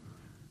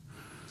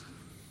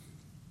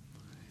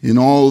 In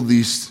all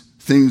these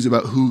things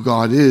about who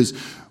God is,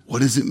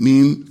 what does it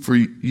mean for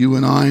you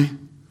and I?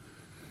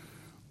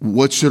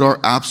 What should our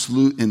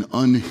absolute and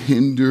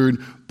unhindered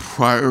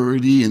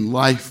priority in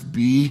life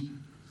be?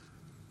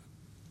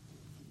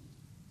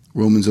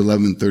 Romans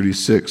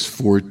 11:36,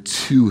 for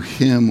to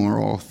him are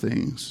all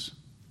things.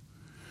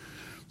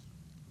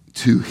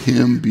 To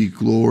him be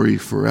glory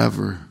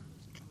forever.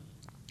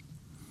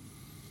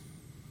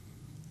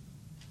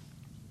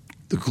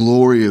 The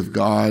glory of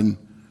God,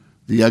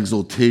 the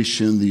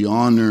exaltation, the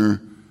honor,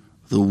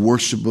 the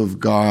worship of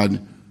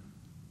God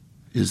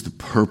is the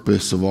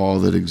purpose of all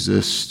that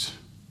exists.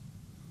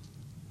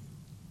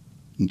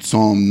 In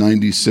Psalm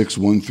 96,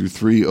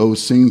 1-3, oh,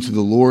 sing to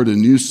the Lord a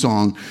new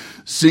song.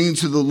 Sing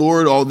to the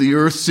Lord, all the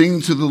earth.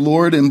 Sing to the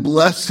Lord and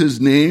bless his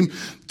name.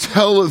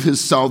 Tell of his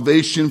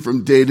salvation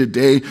from day to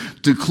day.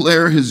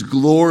 Declare his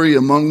glory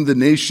among the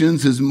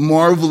nations, his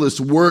marvelous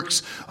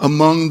works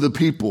among the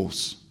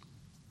peoples.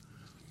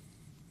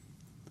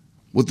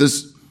 What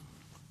this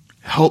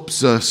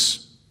helps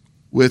us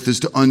with is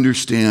to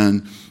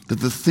understand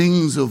that the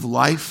things of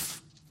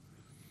life,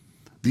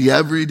 the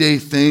everyday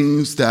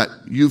things that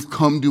you've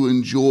come to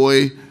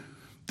enjoy,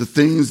 the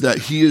things that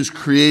he has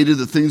created,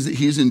 the things that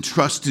he's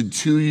entrusted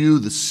to you,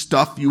 the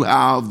stuff you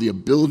have, the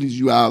abilities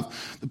you have,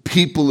 the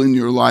people in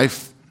your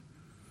life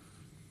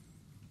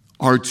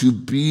are to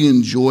be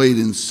enjoyed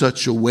in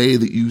such a way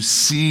that you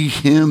see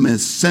him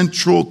as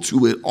central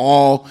to it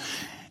all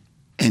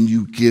and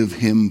you give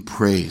him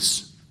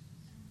praise.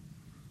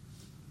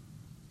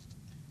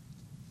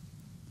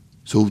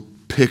 So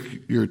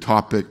pick your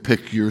topic,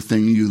 pick your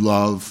thing you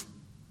love.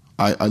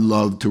 I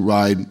love to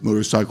ride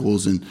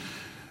motorcycles, and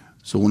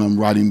so when I'm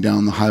riding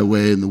down the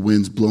highway and the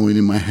wind's blowing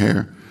in my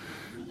hair,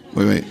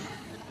 wait.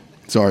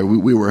 Sorry,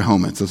 we wear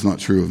helmets. That's not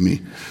true of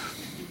me.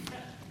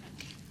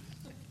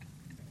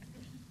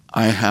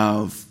 I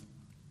have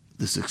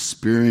this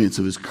experience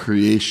of his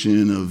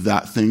creation, of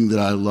that thing that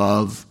I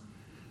love,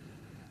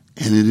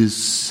 and it is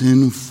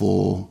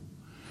sinful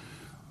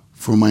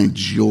for my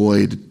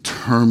joy to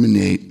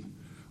terminate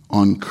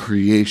on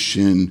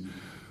creation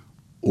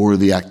or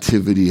the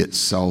activity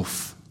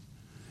itself.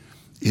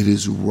 It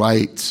is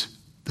right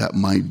that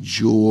my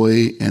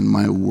joy and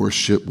my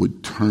worship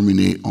would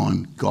terminate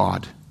on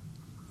God.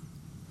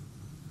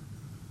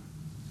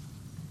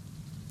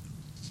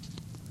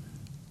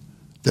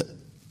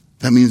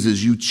 That means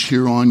as you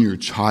cheer on your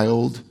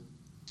child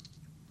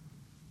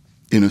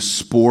in a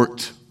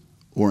sport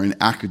or in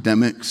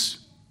academics,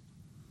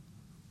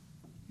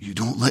 you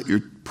don't let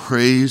your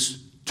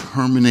praise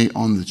terminate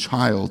on the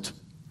child.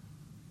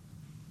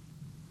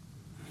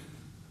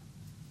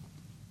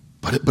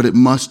 But it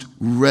must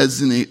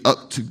resonate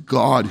up to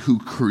God who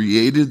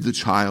created the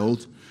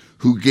child,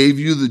 who gave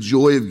you the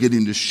joy of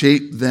getting to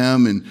shape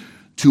them and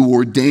to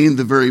ordain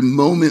the very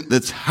moment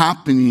that's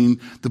happening.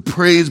 The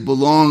praise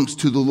belongs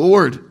to the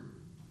Lord.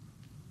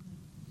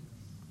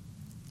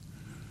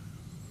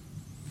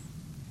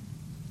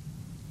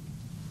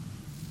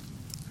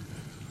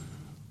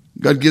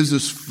 God gives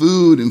us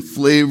food and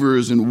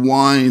flavors and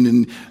wine,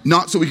 and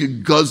not so we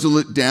could guzzle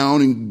it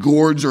down and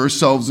gorge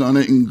ourselves on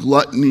it in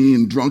gluttony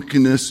and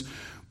drunkenness,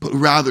 but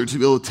rather to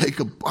be able to take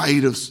a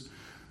bite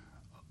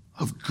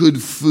of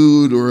good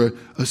food or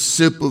a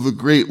sip of a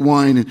great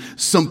wine, and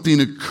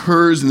something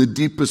occurs in the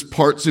deepest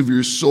parts of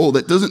your soul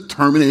that doesn't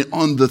terminate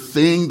on the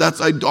thing. That's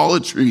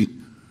idolatry.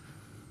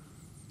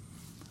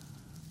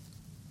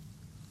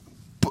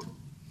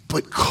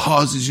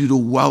 causes you to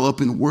well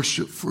up in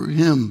worship for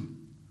him,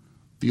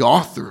 the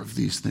author of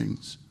these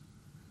things.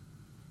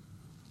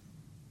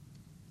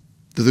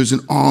 That there's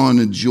an awe and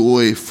a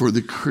joy for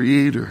the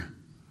Creator,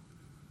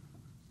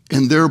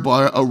 and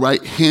thereby a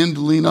right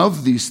handling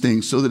of these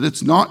things so that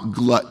it's not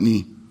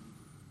gluttony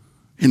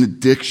and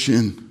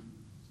addiction.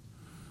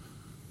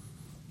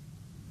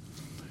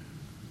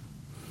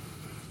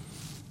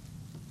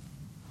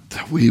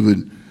 That we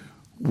would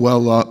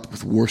well up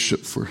with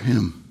worship for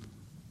him.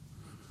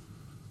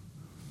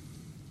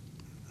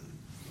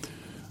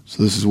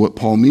 So this is what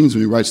Paul means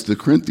when he writes to the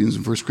Corinthians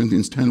in 1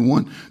 Corinthians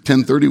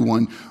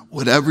 10:31,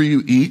 whatever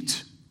you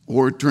eat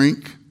or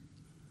drink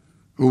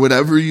or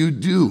whatever you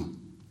do,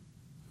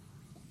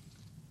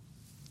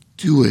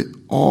 do it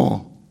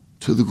all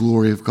to the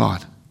glory of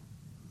God.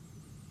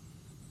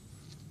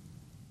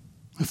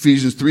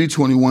 Ephesians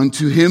 3:21,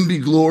 to him be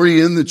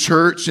glory in the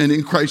church and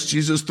in Christ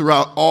Jesus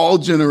throughout all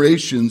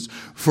generations,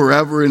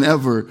 forever and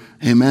ever.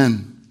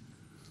 Amen.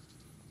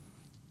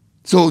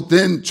 So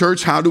then,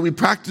 church, how do we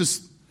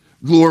practice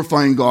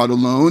glorifying God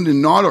alone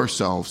and not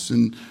ourselves?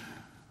 And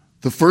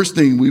the first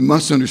thing we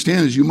must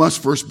understand is you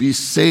must first be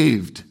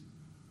saved.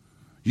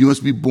 You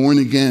must be born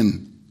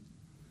again.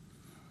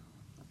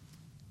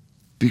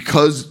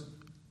 Because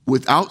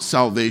without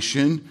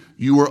salvation,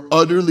 you are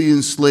utterly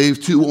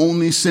enslaved to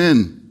only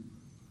sin.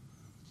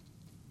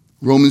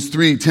 Romans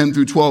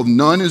 3:10-12,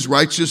 none is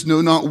righteous,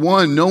 no, not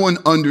one. No one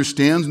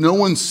understands, no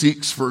one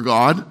seeks for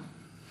God.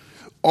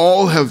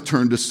 All have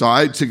turned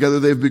aside. Together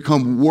they've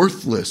become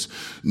worthless.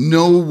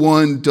 No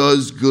one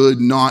does good,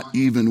 not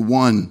even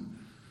one.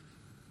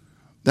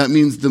 That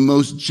means the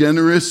most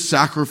generous,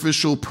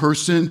 sacrificial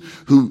person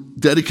who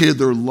dedicated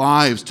their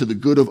lives to the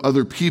good of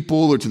other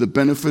people or to the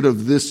benefit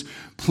of this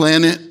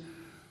planet,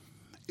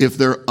 if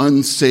they're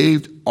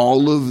unsaved,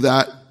 all of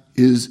that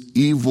is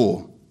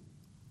evil.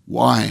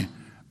 Why?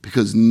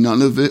 Because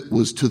none of it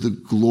was to the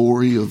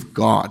glory of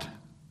God.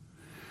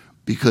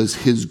 Because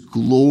his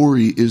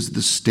glory is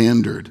the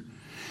standard.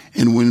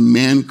 And when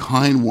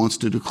mankind wants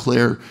to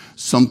declare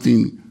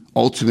something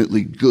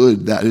ultimately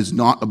good that is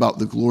not about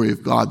the glory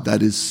of God,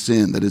 that is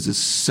sin. That is a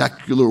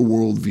secular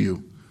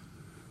worldview.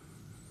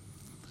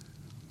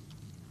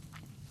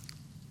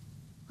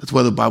 That's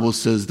why the Bible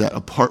says that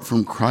apart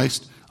from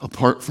Christ,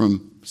 apart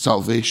from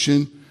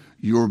salvation,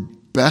 your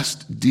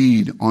best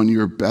deed on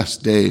your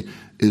best day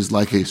is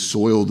like a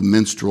soiled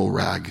menstrual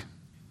rag.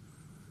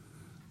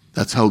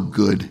 That's how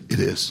good it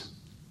is.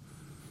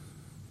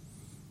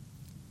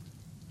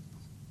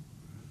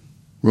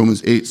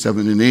 Romans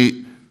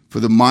 8:7-8, for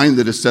the mind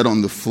that is set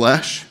on the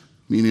flesh,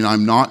 meaning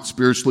I'm not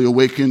spiritually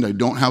awakened, I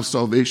don't have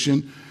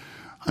salvation,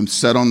 I'm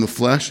set on the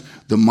flesh.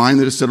 The mind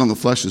that is set on the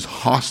flesh is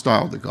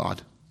hostile to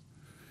God.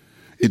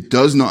 It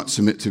does not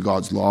submit to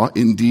God's law.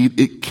 Indeed,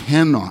 it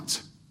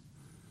cannot.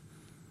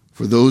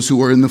 For those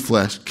who are in the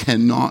flesh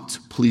cannot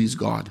please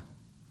God.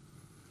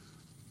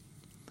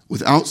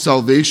 Without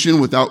salvation,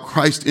 without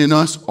Christ in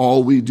us,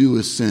 all we do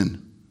is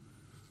sin.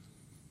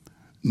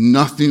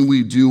 Nothing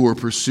we do or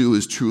pursue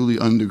is truly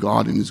unto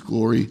God in his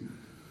glory.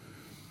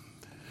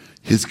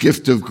 His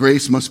gift of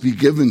grace must be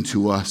given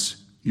to us.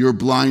 Your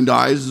blind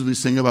eyes, as we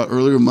sang about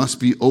earlier, must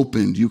be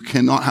opened. You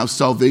cannot have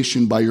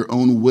salvation by your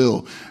own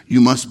will.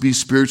 You must be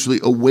spiritually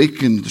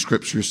awakened, the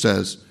scripture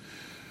says.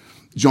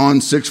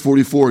 John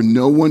 6:44,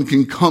 no one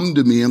can come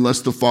to me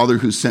unless the Father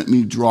who sent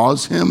me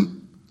draws him.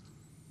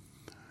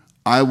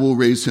 I will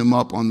raise him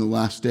up on the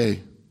last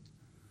day.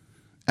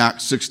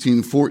 Acts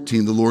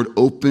 16:14, the Lord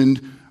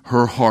opened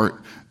her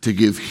heart to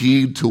give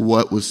heed to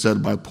what was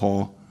said by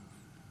Paul.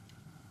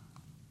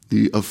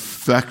 The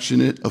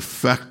affectionate,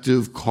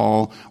 effective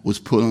call was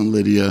put on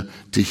Lydia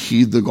to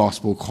heed the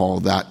gospel call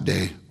that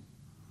day.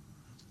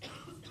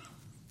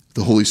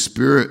 The Holy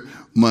Spirit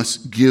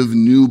must give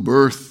new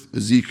birth.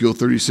 Ezekiel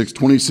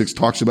 36:26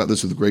 talks about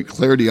this with great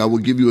clarity. I will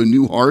give you a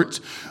new heart,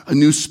 a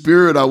new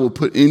spirit I will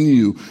put in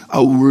you. I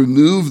will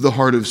remove the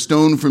heart of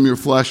stone from your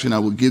flesh, and I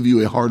will give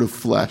you a heart of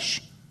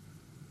flesh.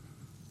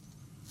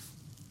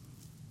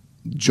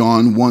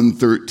 John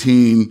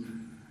 1:13,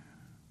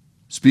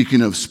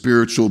 speaking of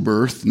spiritual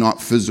birth, not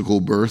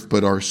physical birth,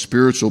 but our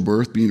spiritual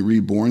birth, being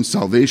reborn,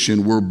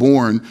 salvation, we're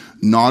born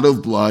not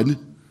of blood,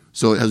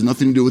 so it has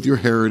nothing to do with your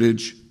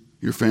heritage,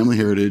 your family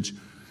heritage.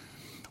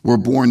 We're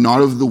born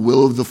not of the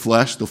will of the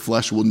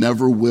flesh will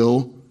never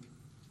will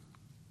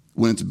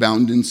when it's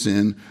bound in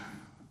sin,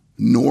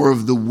 nor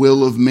of the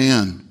will of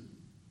man,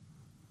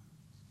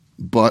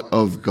 but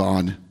of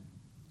God.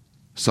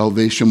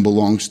 Salvation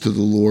belongs to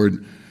the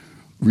Lord.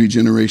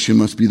 Regeneration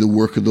must be the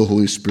work of the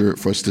Holy Spirit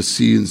for us to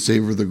see and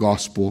savor the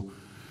gospel.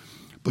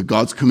 But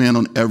God's command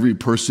on every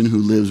person who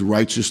lives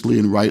righteously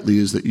and rightly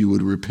is that you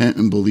would repent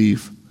and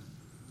believe.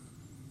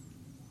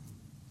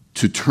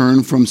 To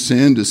turn from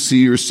sin, to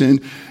see your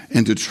sin,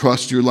 and to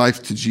trust your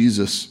life to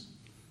Jesus.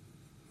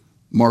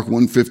 Mark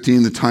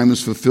 1:15, the time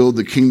is fulfilled,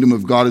 the kingdom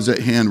of God is at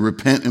hand.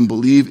 Repent and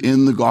believe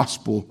in the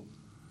gospel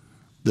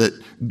that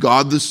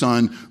God the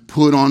Son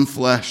put on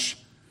flesh,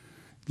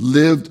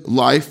 lived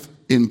life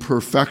in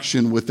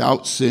perfection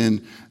without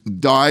sin,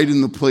 died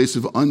in the place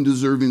of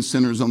undeserving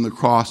sinners on the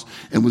cross,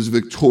 and was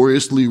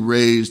victoriously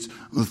raised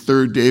on the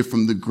third day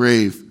from the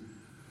grave.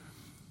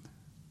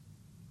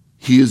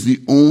 He is the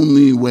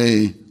only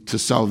way to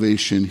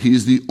salvation. He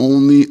is the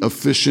only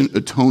efficient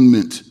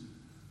atonement.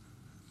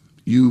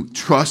 You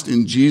trust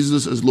in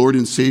Jesus as Lord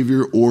and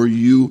Savior, or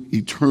you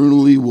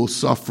eternally will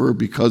suffer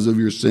because of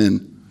your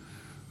sin.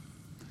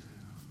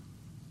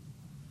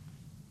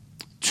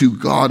 To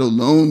God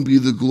alone be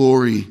the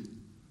glory,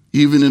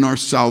 even in our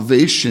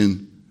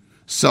salvation.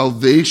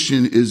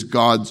 Salvation is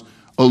God's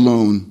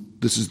alone.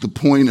 This is the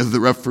point of the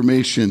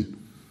Reformation.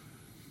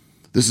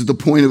 This is the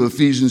point of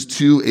Ephesians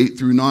 2, 8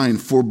 through 9.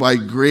 For by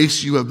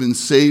grace you have been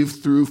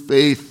saved through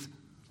faith.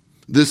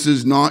 This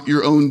is not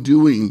your own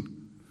doing.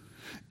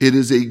 It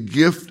is a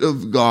gift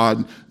of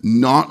God,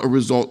 not a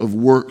result of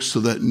works, so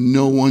that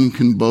no one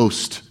can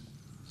boast.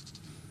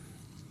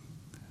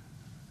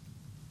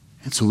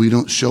 And so we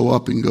don't show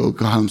up and go,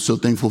 God, I'm so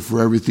thankful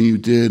for everything you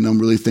did, and I'm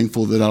really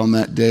thankful that on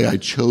that day I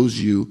chose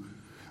you.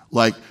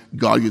 Like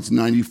God gets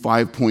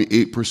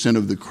 95.8%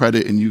 of the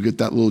credit and you get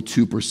that little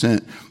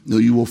 2%. No,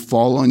 you will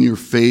fall on your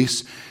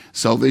face.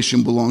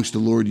 Salvation belongs to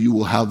the Lord. You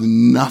will have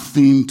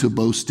nothing to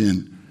boast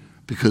in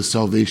because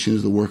salvation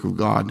is the work of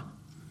God.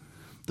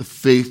 The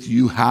faith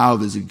you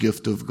have is a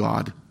gift of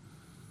God.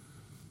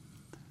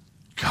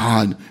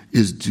 God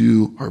is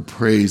due our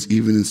praise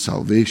even in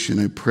salvation.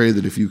 I pray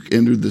that if you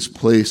entered this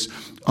place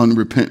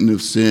unrepentant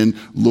of sin,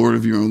 Lord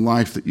of your own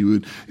life, that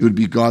it would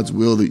be God's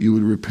will that you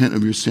would repent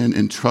of your sin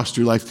and trust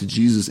your life to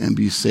Jesus and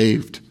be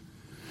saved.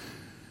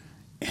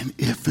 And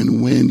if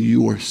and when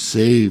you are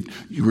saved,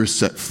 you are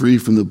set free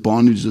from the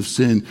bondage of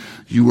sin,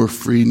 you are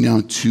free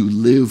now to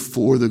live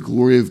for the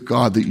glory of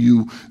God, that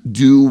you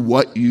do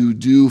what you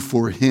do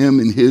for him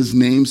and his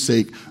name's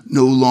sake,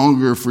 no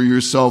longer for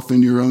yourself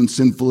and your own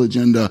sinful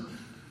agenda.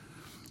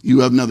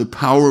 You have now the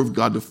power of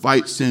God to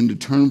fight sin, to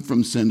turn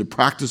from sin, to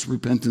practice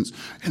repentance,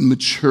 and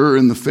mature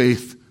in the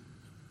faith.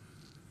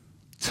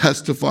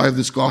 Testify of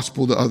this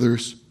gospel to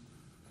others.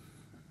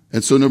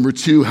 And so number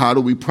 2, how do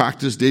we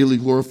practice daily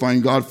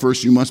glorifying God?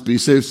 First, you must be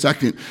saved.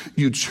 Second,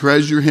 you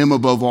treasure him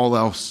above all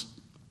else.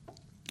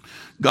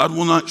 God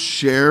will not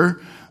share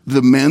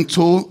the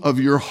mantle of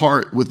your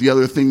heart with the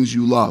other things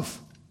you love.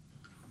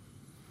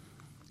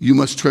 You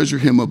must treasure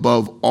him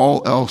above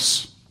all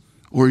else,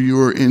 or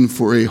you are in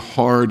for a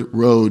hard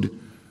road.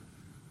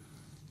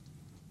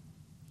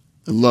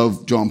 I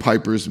love John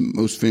Piper's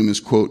most famous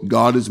quote,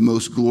 God is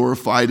most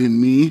glorified in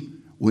me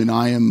when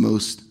I am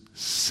most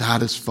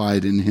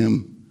satisfied in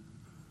him.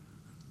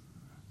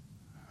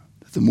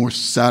 The more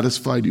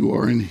satisfied you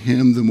are in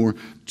him, the more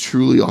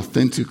truly,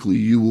 authentically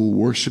you will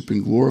worship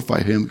and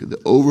glorify him.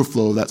 The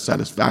overflow of that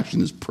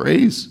satisfaction is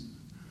praise.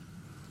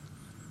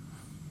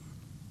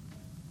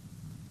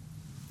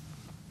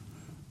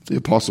 The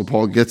Apostle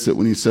Paul gets it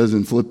when he says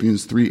in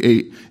Philippians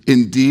 3:8,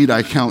 indeed,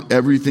 I count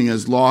everything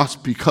as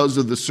lost because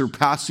of the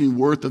surpassing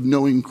worth of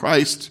knowing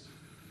Christ,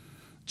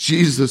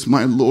 Jesus,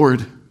 my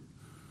Lord.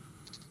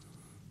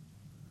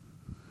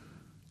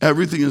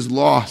 Everything is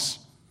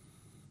lost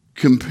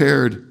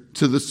compared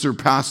to the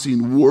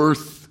surpassing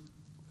worth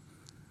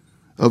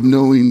of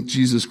knowing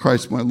Jesus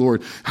Christ, my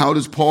Lord. How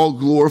does Paul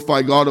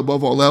glorify God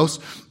above all else?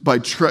 By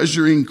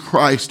treasuring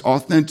Christ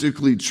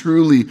authentically,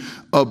 truly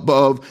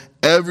above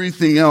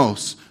everything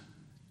else,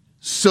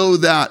 so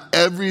that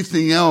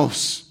everything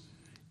else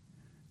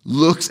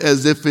looks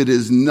as if it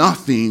is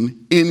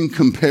nothing in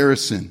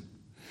comparison.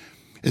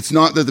 It's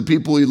not that the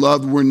people he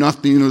loved were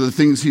nothing or the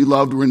things he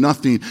loved were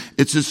nothing.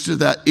 It's just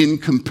that in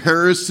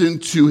comparison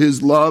to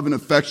his love and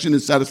affection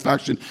and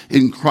satisfaction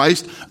in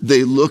Christ,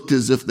 they looked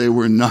as if they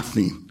were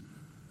nothing.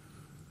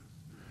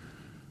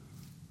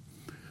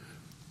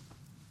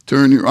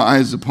 Turn your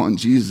eyes upon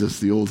Jesus,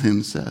 the old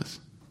hymn says,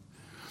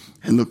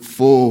 and look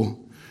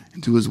full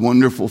into his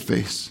wonderful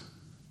face.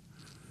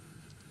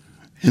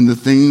 And the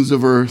things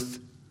of earth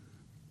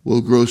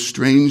will grow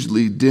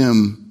strangely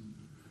dim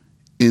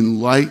in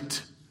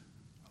light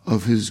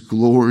of his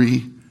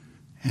glory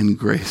and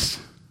grace.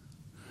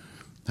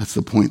 That's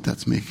the point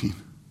that's making.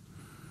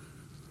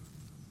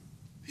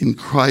 In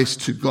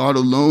Christ, to God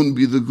alone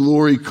be the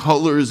glory,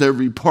 colors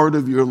every part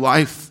of your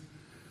life.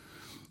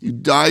 You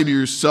die to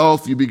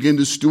yourself. You begin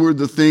to steward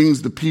the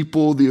things, the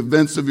people, the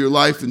events of your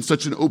life in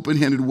such an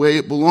open-handed way.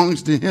 It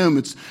belongs to him.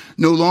 It's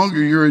no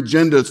longer your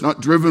agenda. It's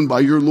not driven by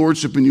your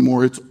lordship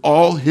anymore. It's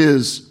all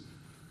his.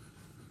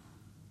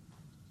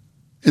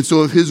 And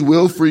so if his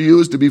will for you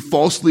is to be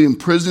falsely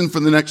imprisoned for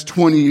the next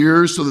 20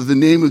 years so that the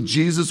name of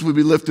Jesus would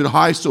be lifted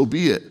high, so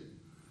be it.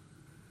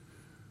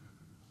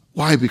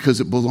 Why? Because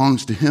it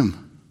belongs to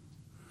him.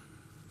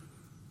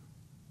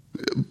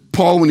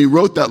 Paul, when he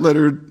wrote that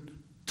letter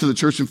to the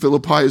church in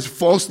Philippi, is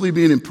falsely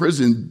being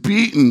imprisoned,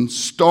 beaten,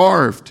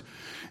 starved,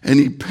 and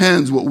he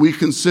pens what we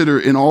consider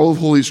in all of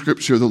Holy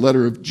Scripture the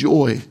letter of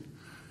joy.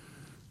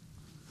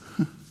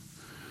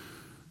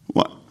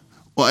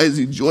 Why is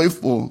he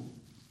joyful?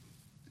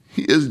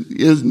 He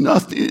has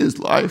nothing in his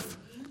life.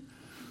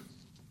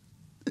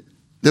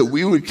 that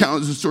we would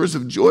count as a source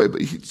of joy,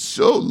 but he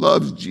so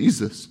loves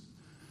Jesus.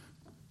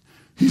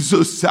 He's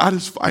so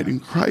satisfied in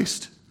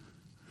Christ.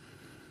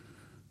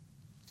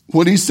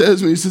 What he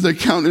says when he says, I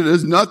count it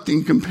as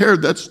nothing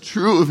compared, that's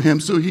true of him.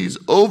 So he's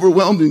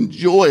overwhelmed in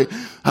joy,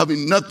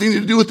 having nothing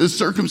to do with his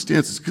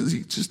circumstances, because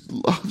he just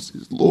loves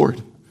his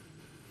Lord.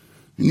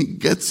 And he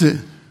gets it.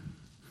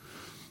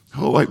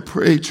 Oh, I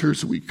pray, church,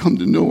 that we come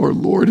to know our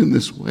Lord in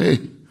this way.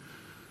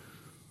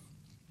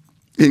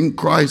 In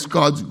Christ,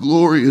 God's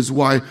glory is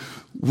why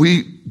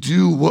we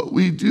do what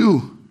we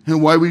do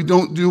and why we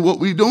don't do what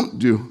we don't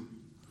do.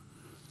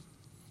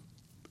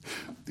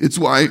 It's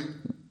why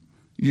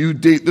you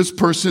date this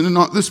person and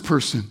not this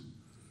person.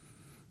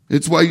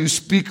 It's why you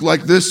speak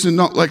like this and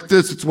not like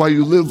this. It's why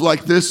you live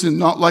like this and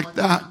not like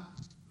that.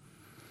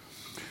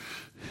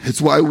 It's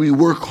why we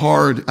work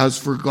hard as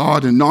for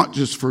God and not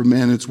just for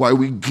men. It's why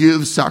we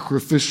give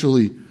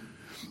sacrificially.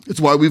 It's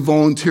why we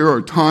volunteer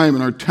our time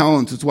and our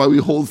talents. It's why we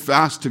hold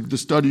fast to the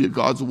study of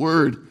God's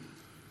word.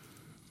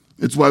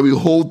 It's why we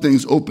hold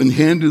things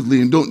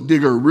open-handedly and don't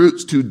dig our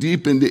roots too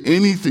deep into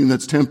anything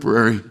that's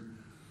temporary.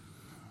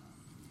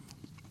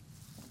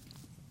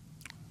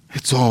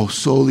 It's all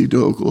soli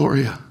Deo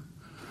Gloria,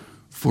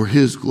 for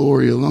his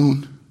glory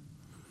alone.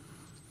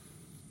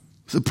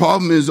 The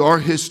problem is our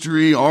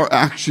history, our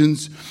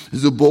actions,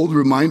 is a bold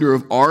reminder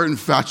of our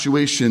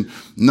infatuation,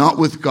 not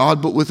with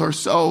God, but with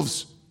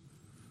ourselves.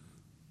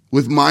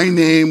 With my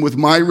name, with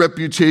my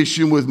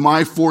reputation, with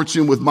my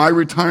fortune, with my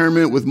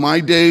retirement, with my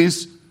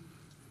days.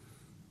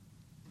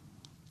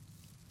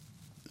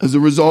 As a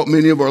result,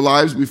 many of our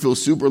lives, we feel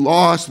super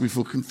lost, we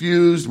feel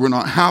confused, we're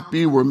not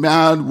happy, we're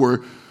mad,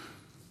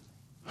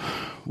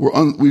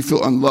 we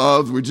feel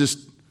unloved. We're just,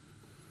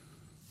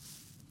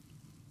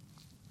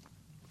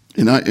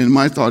 and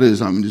my thought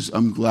is,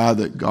 I'm glad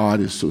that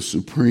God is so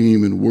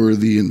supreme and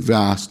worthy and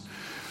vast,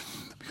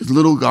 because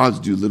little gods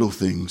do little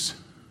things.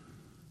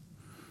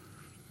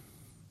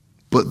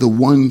 But the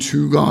one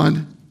true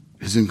God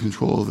is in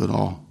control of it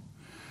all.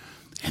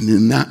 And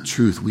in that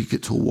truth, we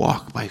get to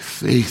walk by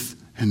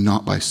faith and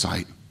not by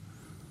sight.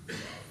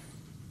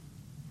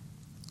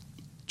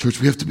 Church,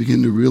 we have to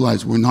begin to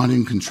realize we're not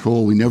in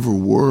control. We never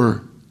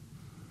were.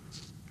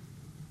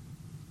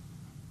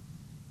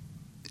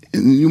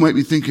 And you might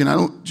be thinking,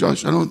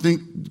 Josh, I don't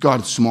think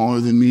God's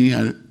smaller than me.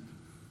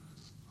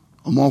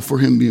 I'm all for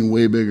him being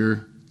way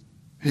bigger.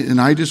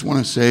 And I just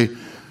want to say,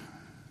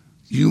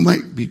 you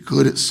might be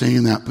good at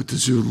saying that, but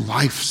does your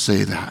life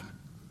say that?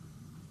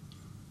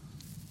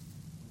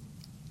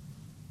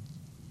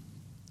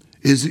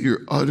 Is it your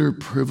utter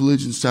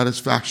privilege and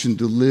satisfaction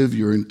to live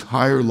your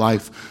entire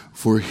life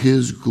for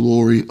his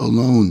glory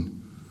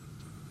alone?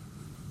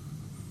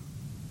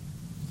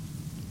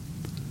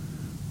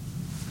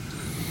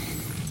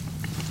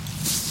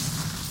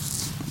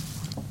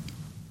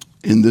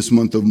 In this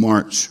month of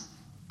March,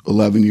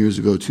 11 years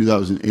ago,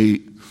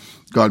 2008,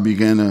 God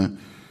began an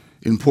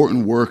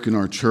important work in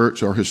our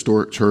church, our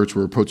historic church.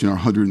 We're approaching our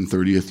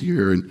 130th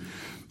year, and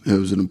it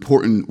was an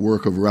important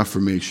work of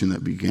reformation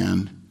that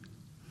began.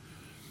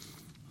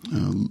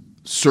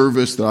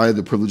 Service that I had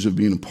the privilege of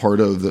being a part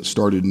of that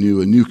started a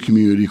new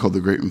community called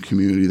the Great Room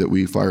Community that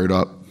we fired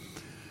up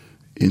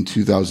in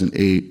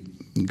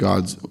 2008.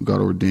 God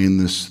ordained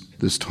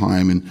this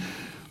time, and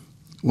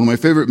one of my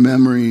favorite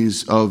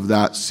memories of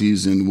that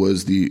season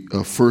was the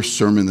first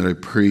sermon that I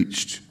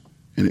preached,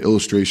 an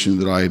illustration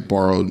that I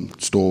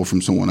stole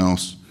from someone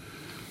else,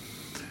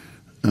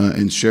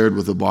 and shared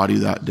with the body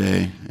that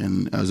day.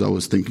 And as I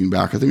was thinking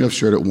back, I think I've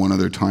shared it one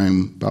other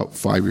time about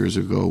 5 years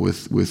ago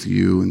with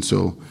you, and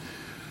so,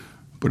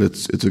 but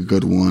it's a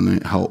good one, and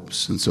it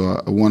helps. And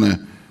so I want to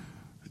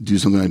do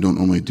something I don't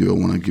normally do. I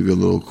want to give you a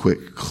little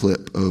quick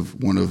clip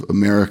of one of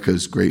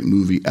America's great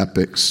movie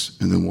epics,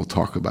 and then we'll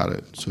talk about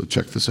it. So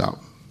check this out.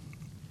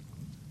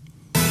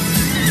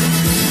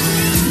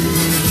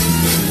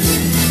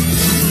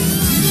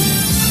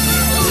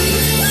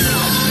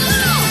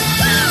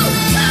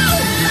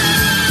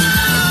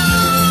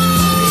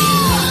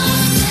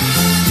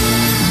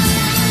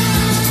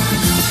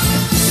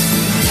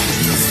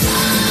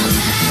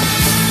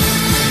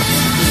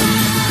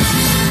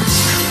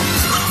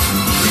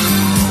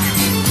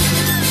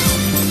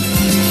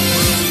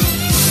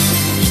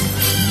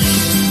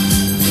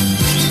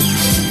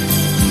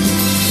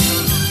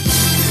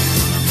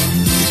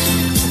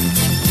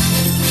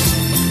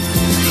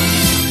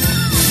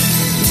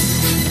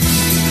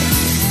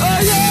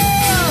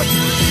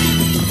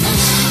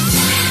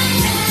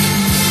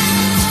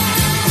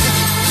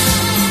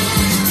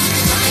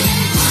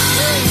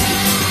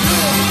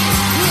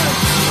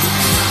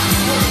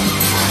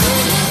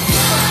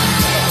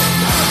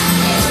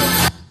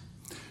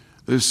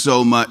 There's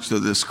so much that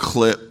this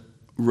clip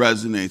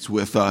resonates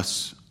with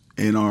us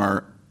in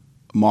our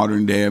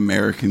modern day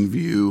American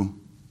view.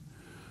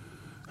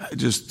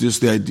 Just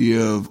the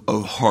idea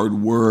of hard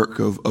work,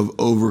 of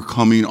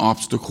overcoming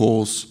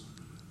obstacles,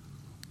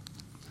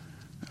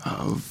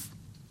 of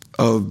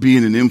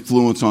being an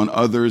influence on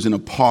others in a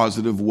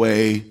positive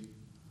way.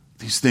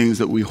 These things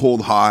that we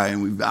hold high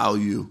and we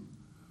value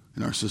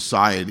in our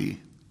society.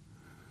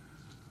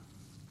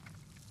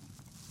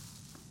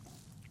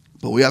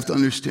 But we have to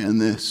understand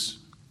this.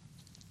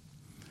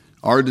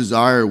 Our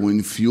desire,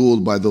 when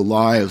fueled by the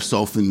lie of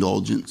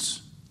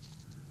self-indulgence,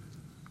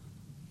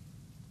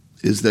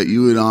 is that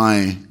you and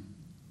I,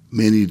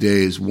 many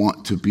days,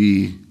 want to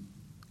be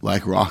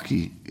like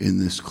Rocky in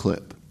this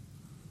clip.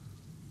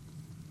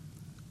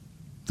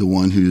 The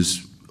one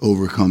who's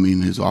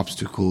overcoming his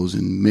obstacles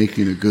and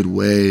making a good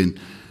way and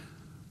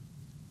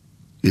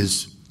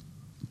is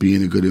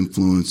being a good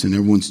influence, and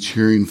everyone's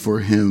cheering for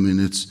him, and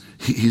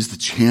he's the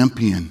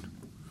champion,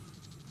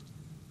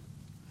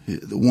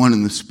 the one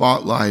in the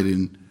spotlight,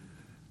 and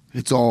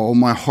it's all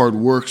my hard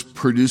work's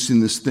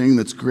producing this thing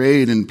that's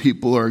great, and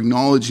people are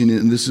acknowledging it,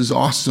 and this is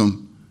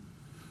awesome.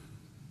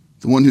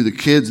 The one who the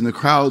kids and the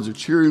crowds are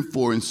cheering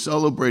for and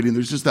celebrating.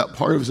 There's just that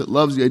part of us that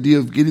loves the idea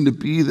of getting to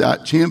be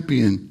that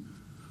champion.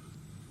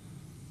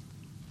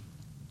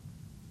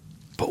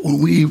 But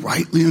when we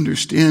rightly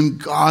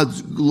understand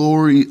God's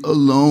glory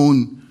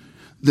alone,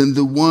 then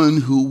the one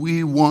who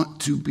we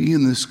want to be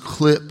in this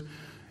clip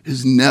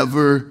is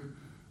never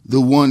the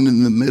one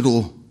in the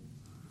middle.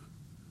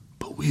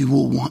 But we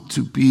will want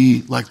to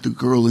be like the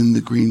girl in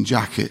the green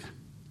jacket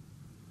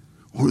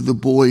or the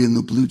boy in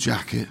the blue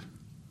jacket,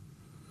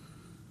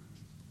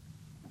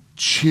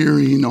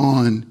 cheering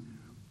on,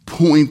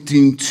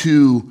 pointing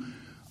to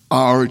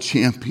our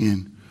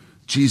champion,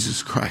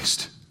 Jesus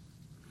Christ.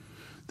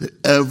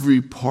 That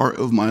every part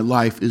of my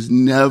life is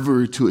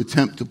never to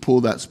attempt to pull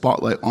that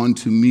spotlight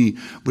onto me,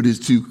 but is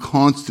to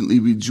constantly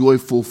be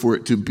joyful for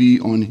it to be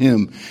on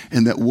him,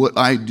 and that what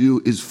I do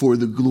is for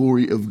the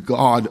glory of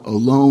God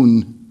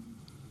alone.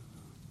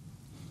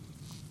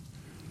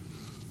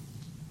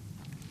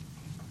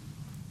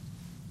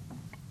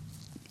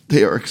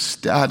 They are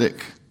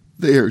ecstatic.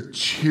 They are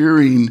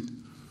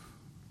cheering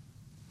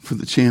for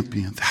the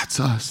champion. That's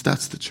us.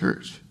 That's the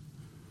church.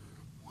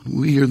 When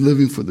we are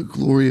living for the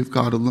glory of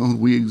God alone,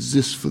 we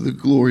exist for the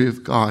glory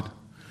of God.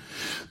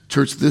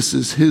 Church, this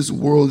is his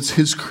world. It's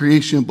his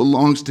creation. It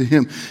belongs to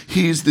him.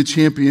 He's the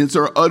champion. It's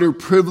our utter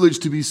privilege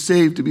to be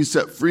saved, to be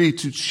set free,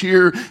 to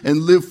cheer and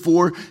live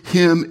for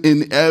him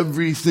in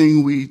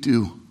everything we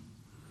do.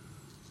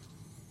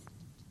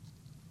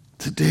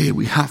 Today,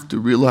 we have to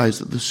realize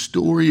that the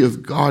story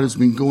of God has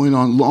been going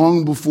on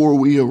long before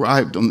we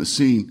arrived on the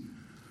scene.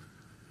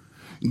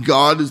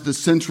 God is the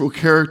central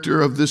character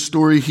of this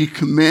story. He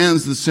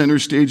commands the center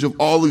stage of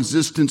all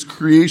existence,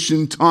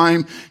 creation,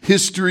 time,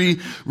 history,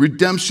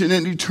 redemption,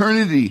 and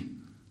eternity.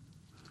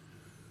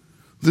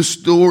 The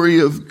story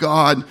of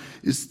God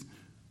is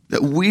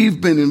that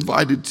we've been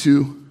invited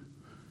to.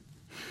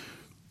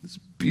 This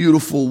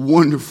beautiful,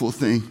 wonderful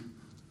thing.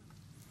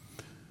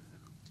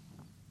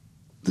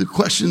 The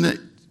question that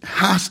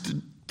has to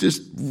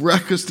just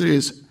wreck us today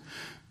is,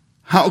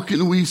 how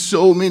can we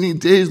so many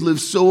days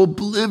live so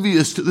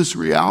oblivious to this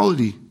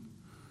reality?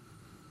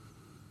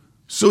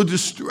 So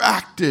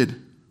distracted,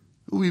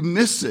 we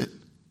miss it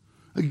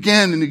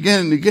again and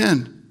again and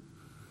again.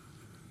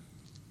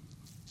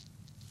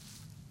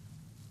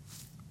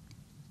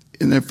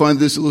 And I find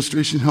this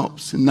illustration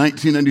helps. In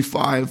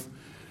 1995,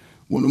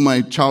 one of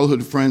my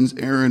childhood friends,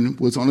 Aaron,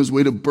 was on his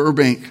way to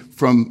Burbank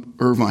from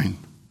Irvine,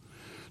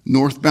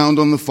 northbound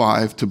on the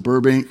 5 to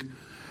Burbank,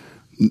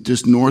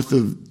 just north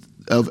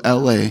of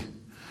LA.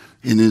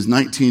 In his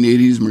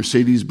 1980s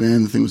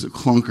Mercedes-Benz, the thing was a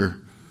clunker,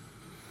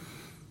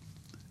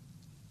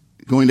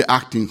 going to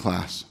acting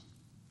class.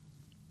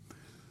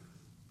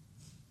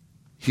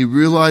 He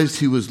realized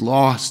he was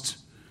lost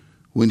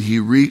when he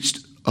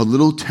reached a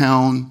little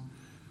town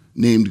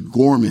named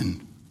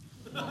Gorman.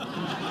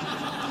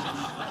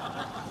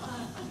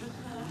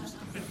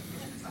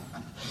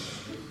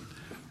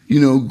 You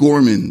know,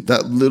 Gorman,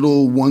 that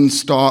little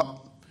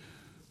one-stop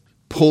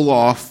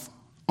pull-off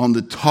on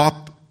the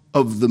top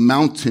of the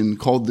mountain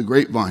called the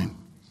Grapevine.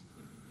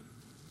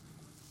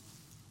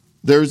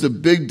 There's a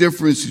big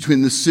difference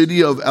between the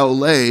city of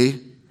LA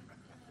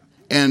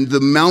and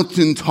the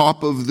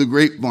mountaintop of the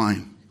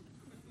Grapevine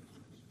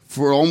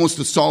for almost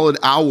a solid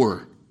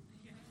hour.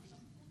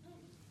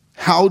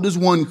 How does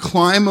one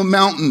climb a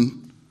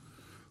mountain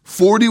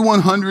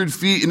 4,100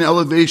 feet in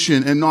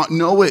elevation and not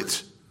know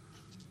it?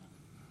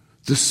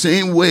 The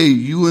same way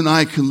you and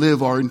I can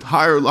live our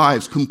entire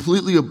lives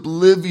completely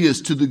oblivious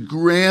to the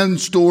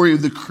grand story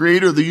of the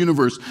creator of the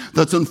universe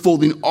that's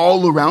unfolding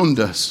all around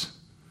us.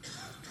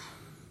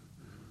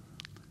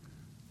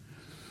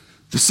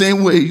 The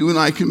same way you and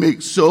I can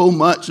make so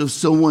much of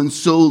someone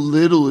so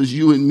little as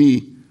you and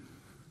me,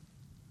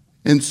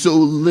 and so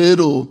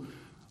little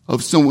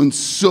of someone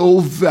so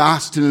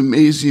vast and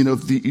amazing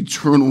of the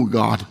eternal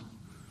God.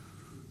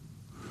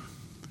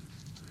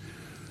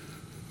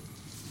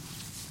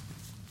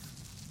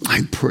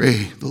 I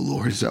pray the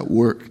Lord is at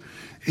work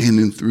in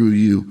and through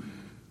you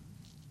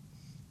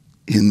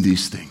in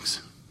these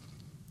things.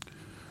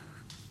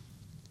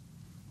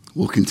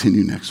 We'll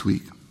continue next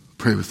week.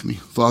 Pray with me.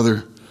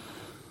 Father,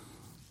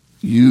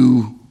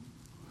 you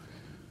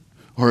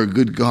are a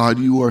good God.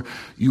 You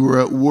are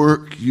at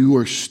work. You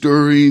are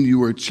stirring.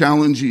 You are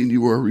challenging.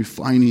 You are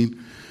refining.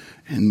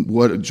 And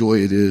what a joy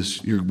it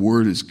is. Your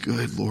word is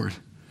good, Lord.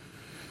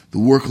 The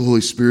work of the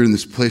Holy Spirit in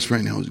this place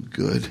right now is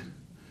good.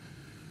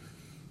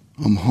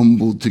 I'm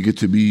humbled to get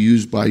to be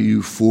used by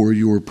you for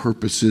your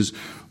purposes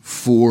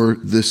for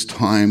this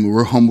time.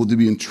 We're humbled to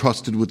be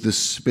entrusted with this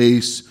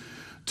space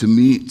to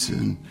meet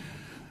and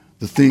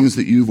the things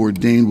that you've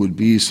ordained would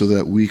be so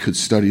that we could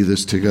study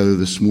this together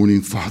this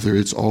morning. Father,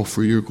 it's all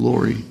for your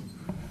glory.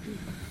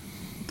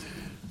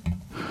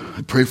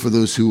 I pray for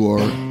those who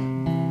are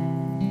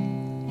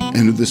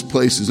entered this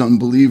place as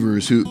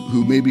unbelievers,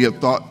 who maybe have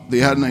thought they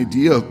had an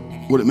idea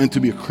of what it meant to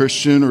be a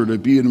Christian or to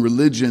be in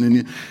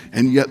religion,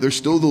 and yet they're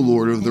still the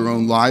Lord of their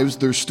own lives.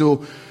 They're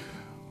still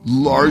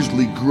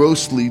largely,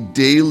 grossly,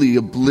 daily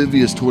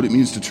oblivious to what it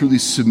means to truly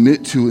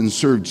submit to and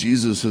serve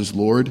Jesus as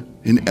Lord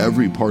in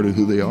every part of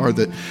who they are,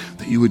 that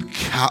you would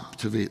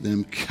captivate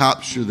them,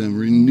 capture them,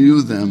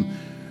 renew them,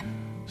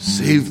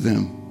 save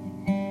them,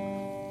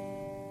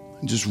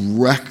 and just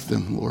wreck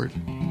them, Lord.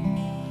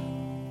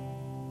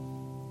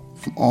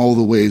 From all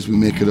the ways we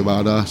make it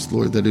about us,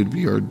 Lord, that it would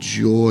be our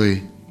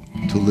joy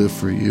to live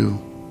for you.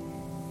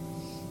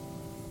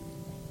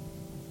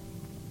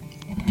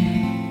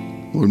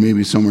 Lord,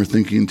 maybe some are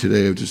thinking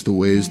today of just the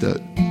ways that,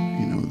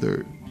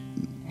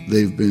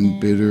 they've been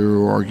bitter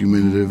or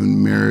argumentative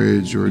in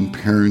marriage or in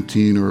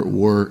parenting or at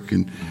work,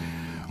 and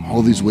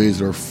all these ways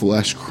that our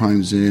flesh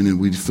crimes in and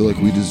we feel like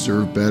we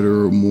deserve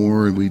better or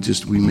more, and we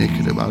make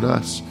it about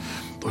us.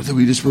 Lord, that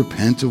we just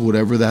repent of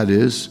whatever that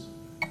is.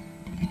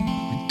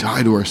 We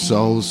die to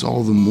ourselves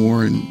all the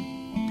more and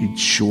be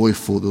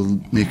joyful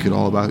to make it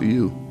all about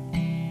you.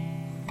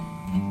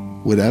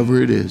 Whatever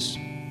it is,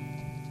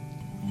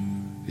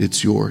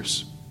 it's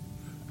yours.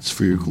 It's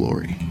for your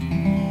glory.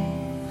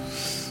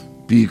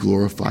 Be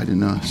glorified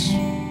in us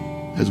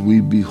as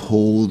we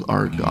behold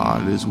our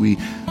God, as we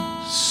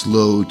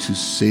slow to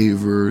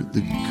savor the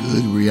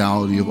good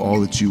reality of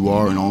all that you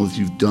are and all that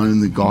you've done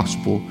in the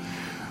gospel,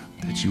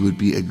 that you would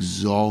be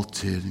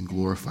exalted and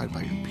glorified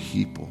by your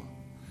people.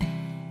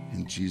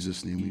 In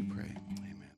Jesus' name we pray.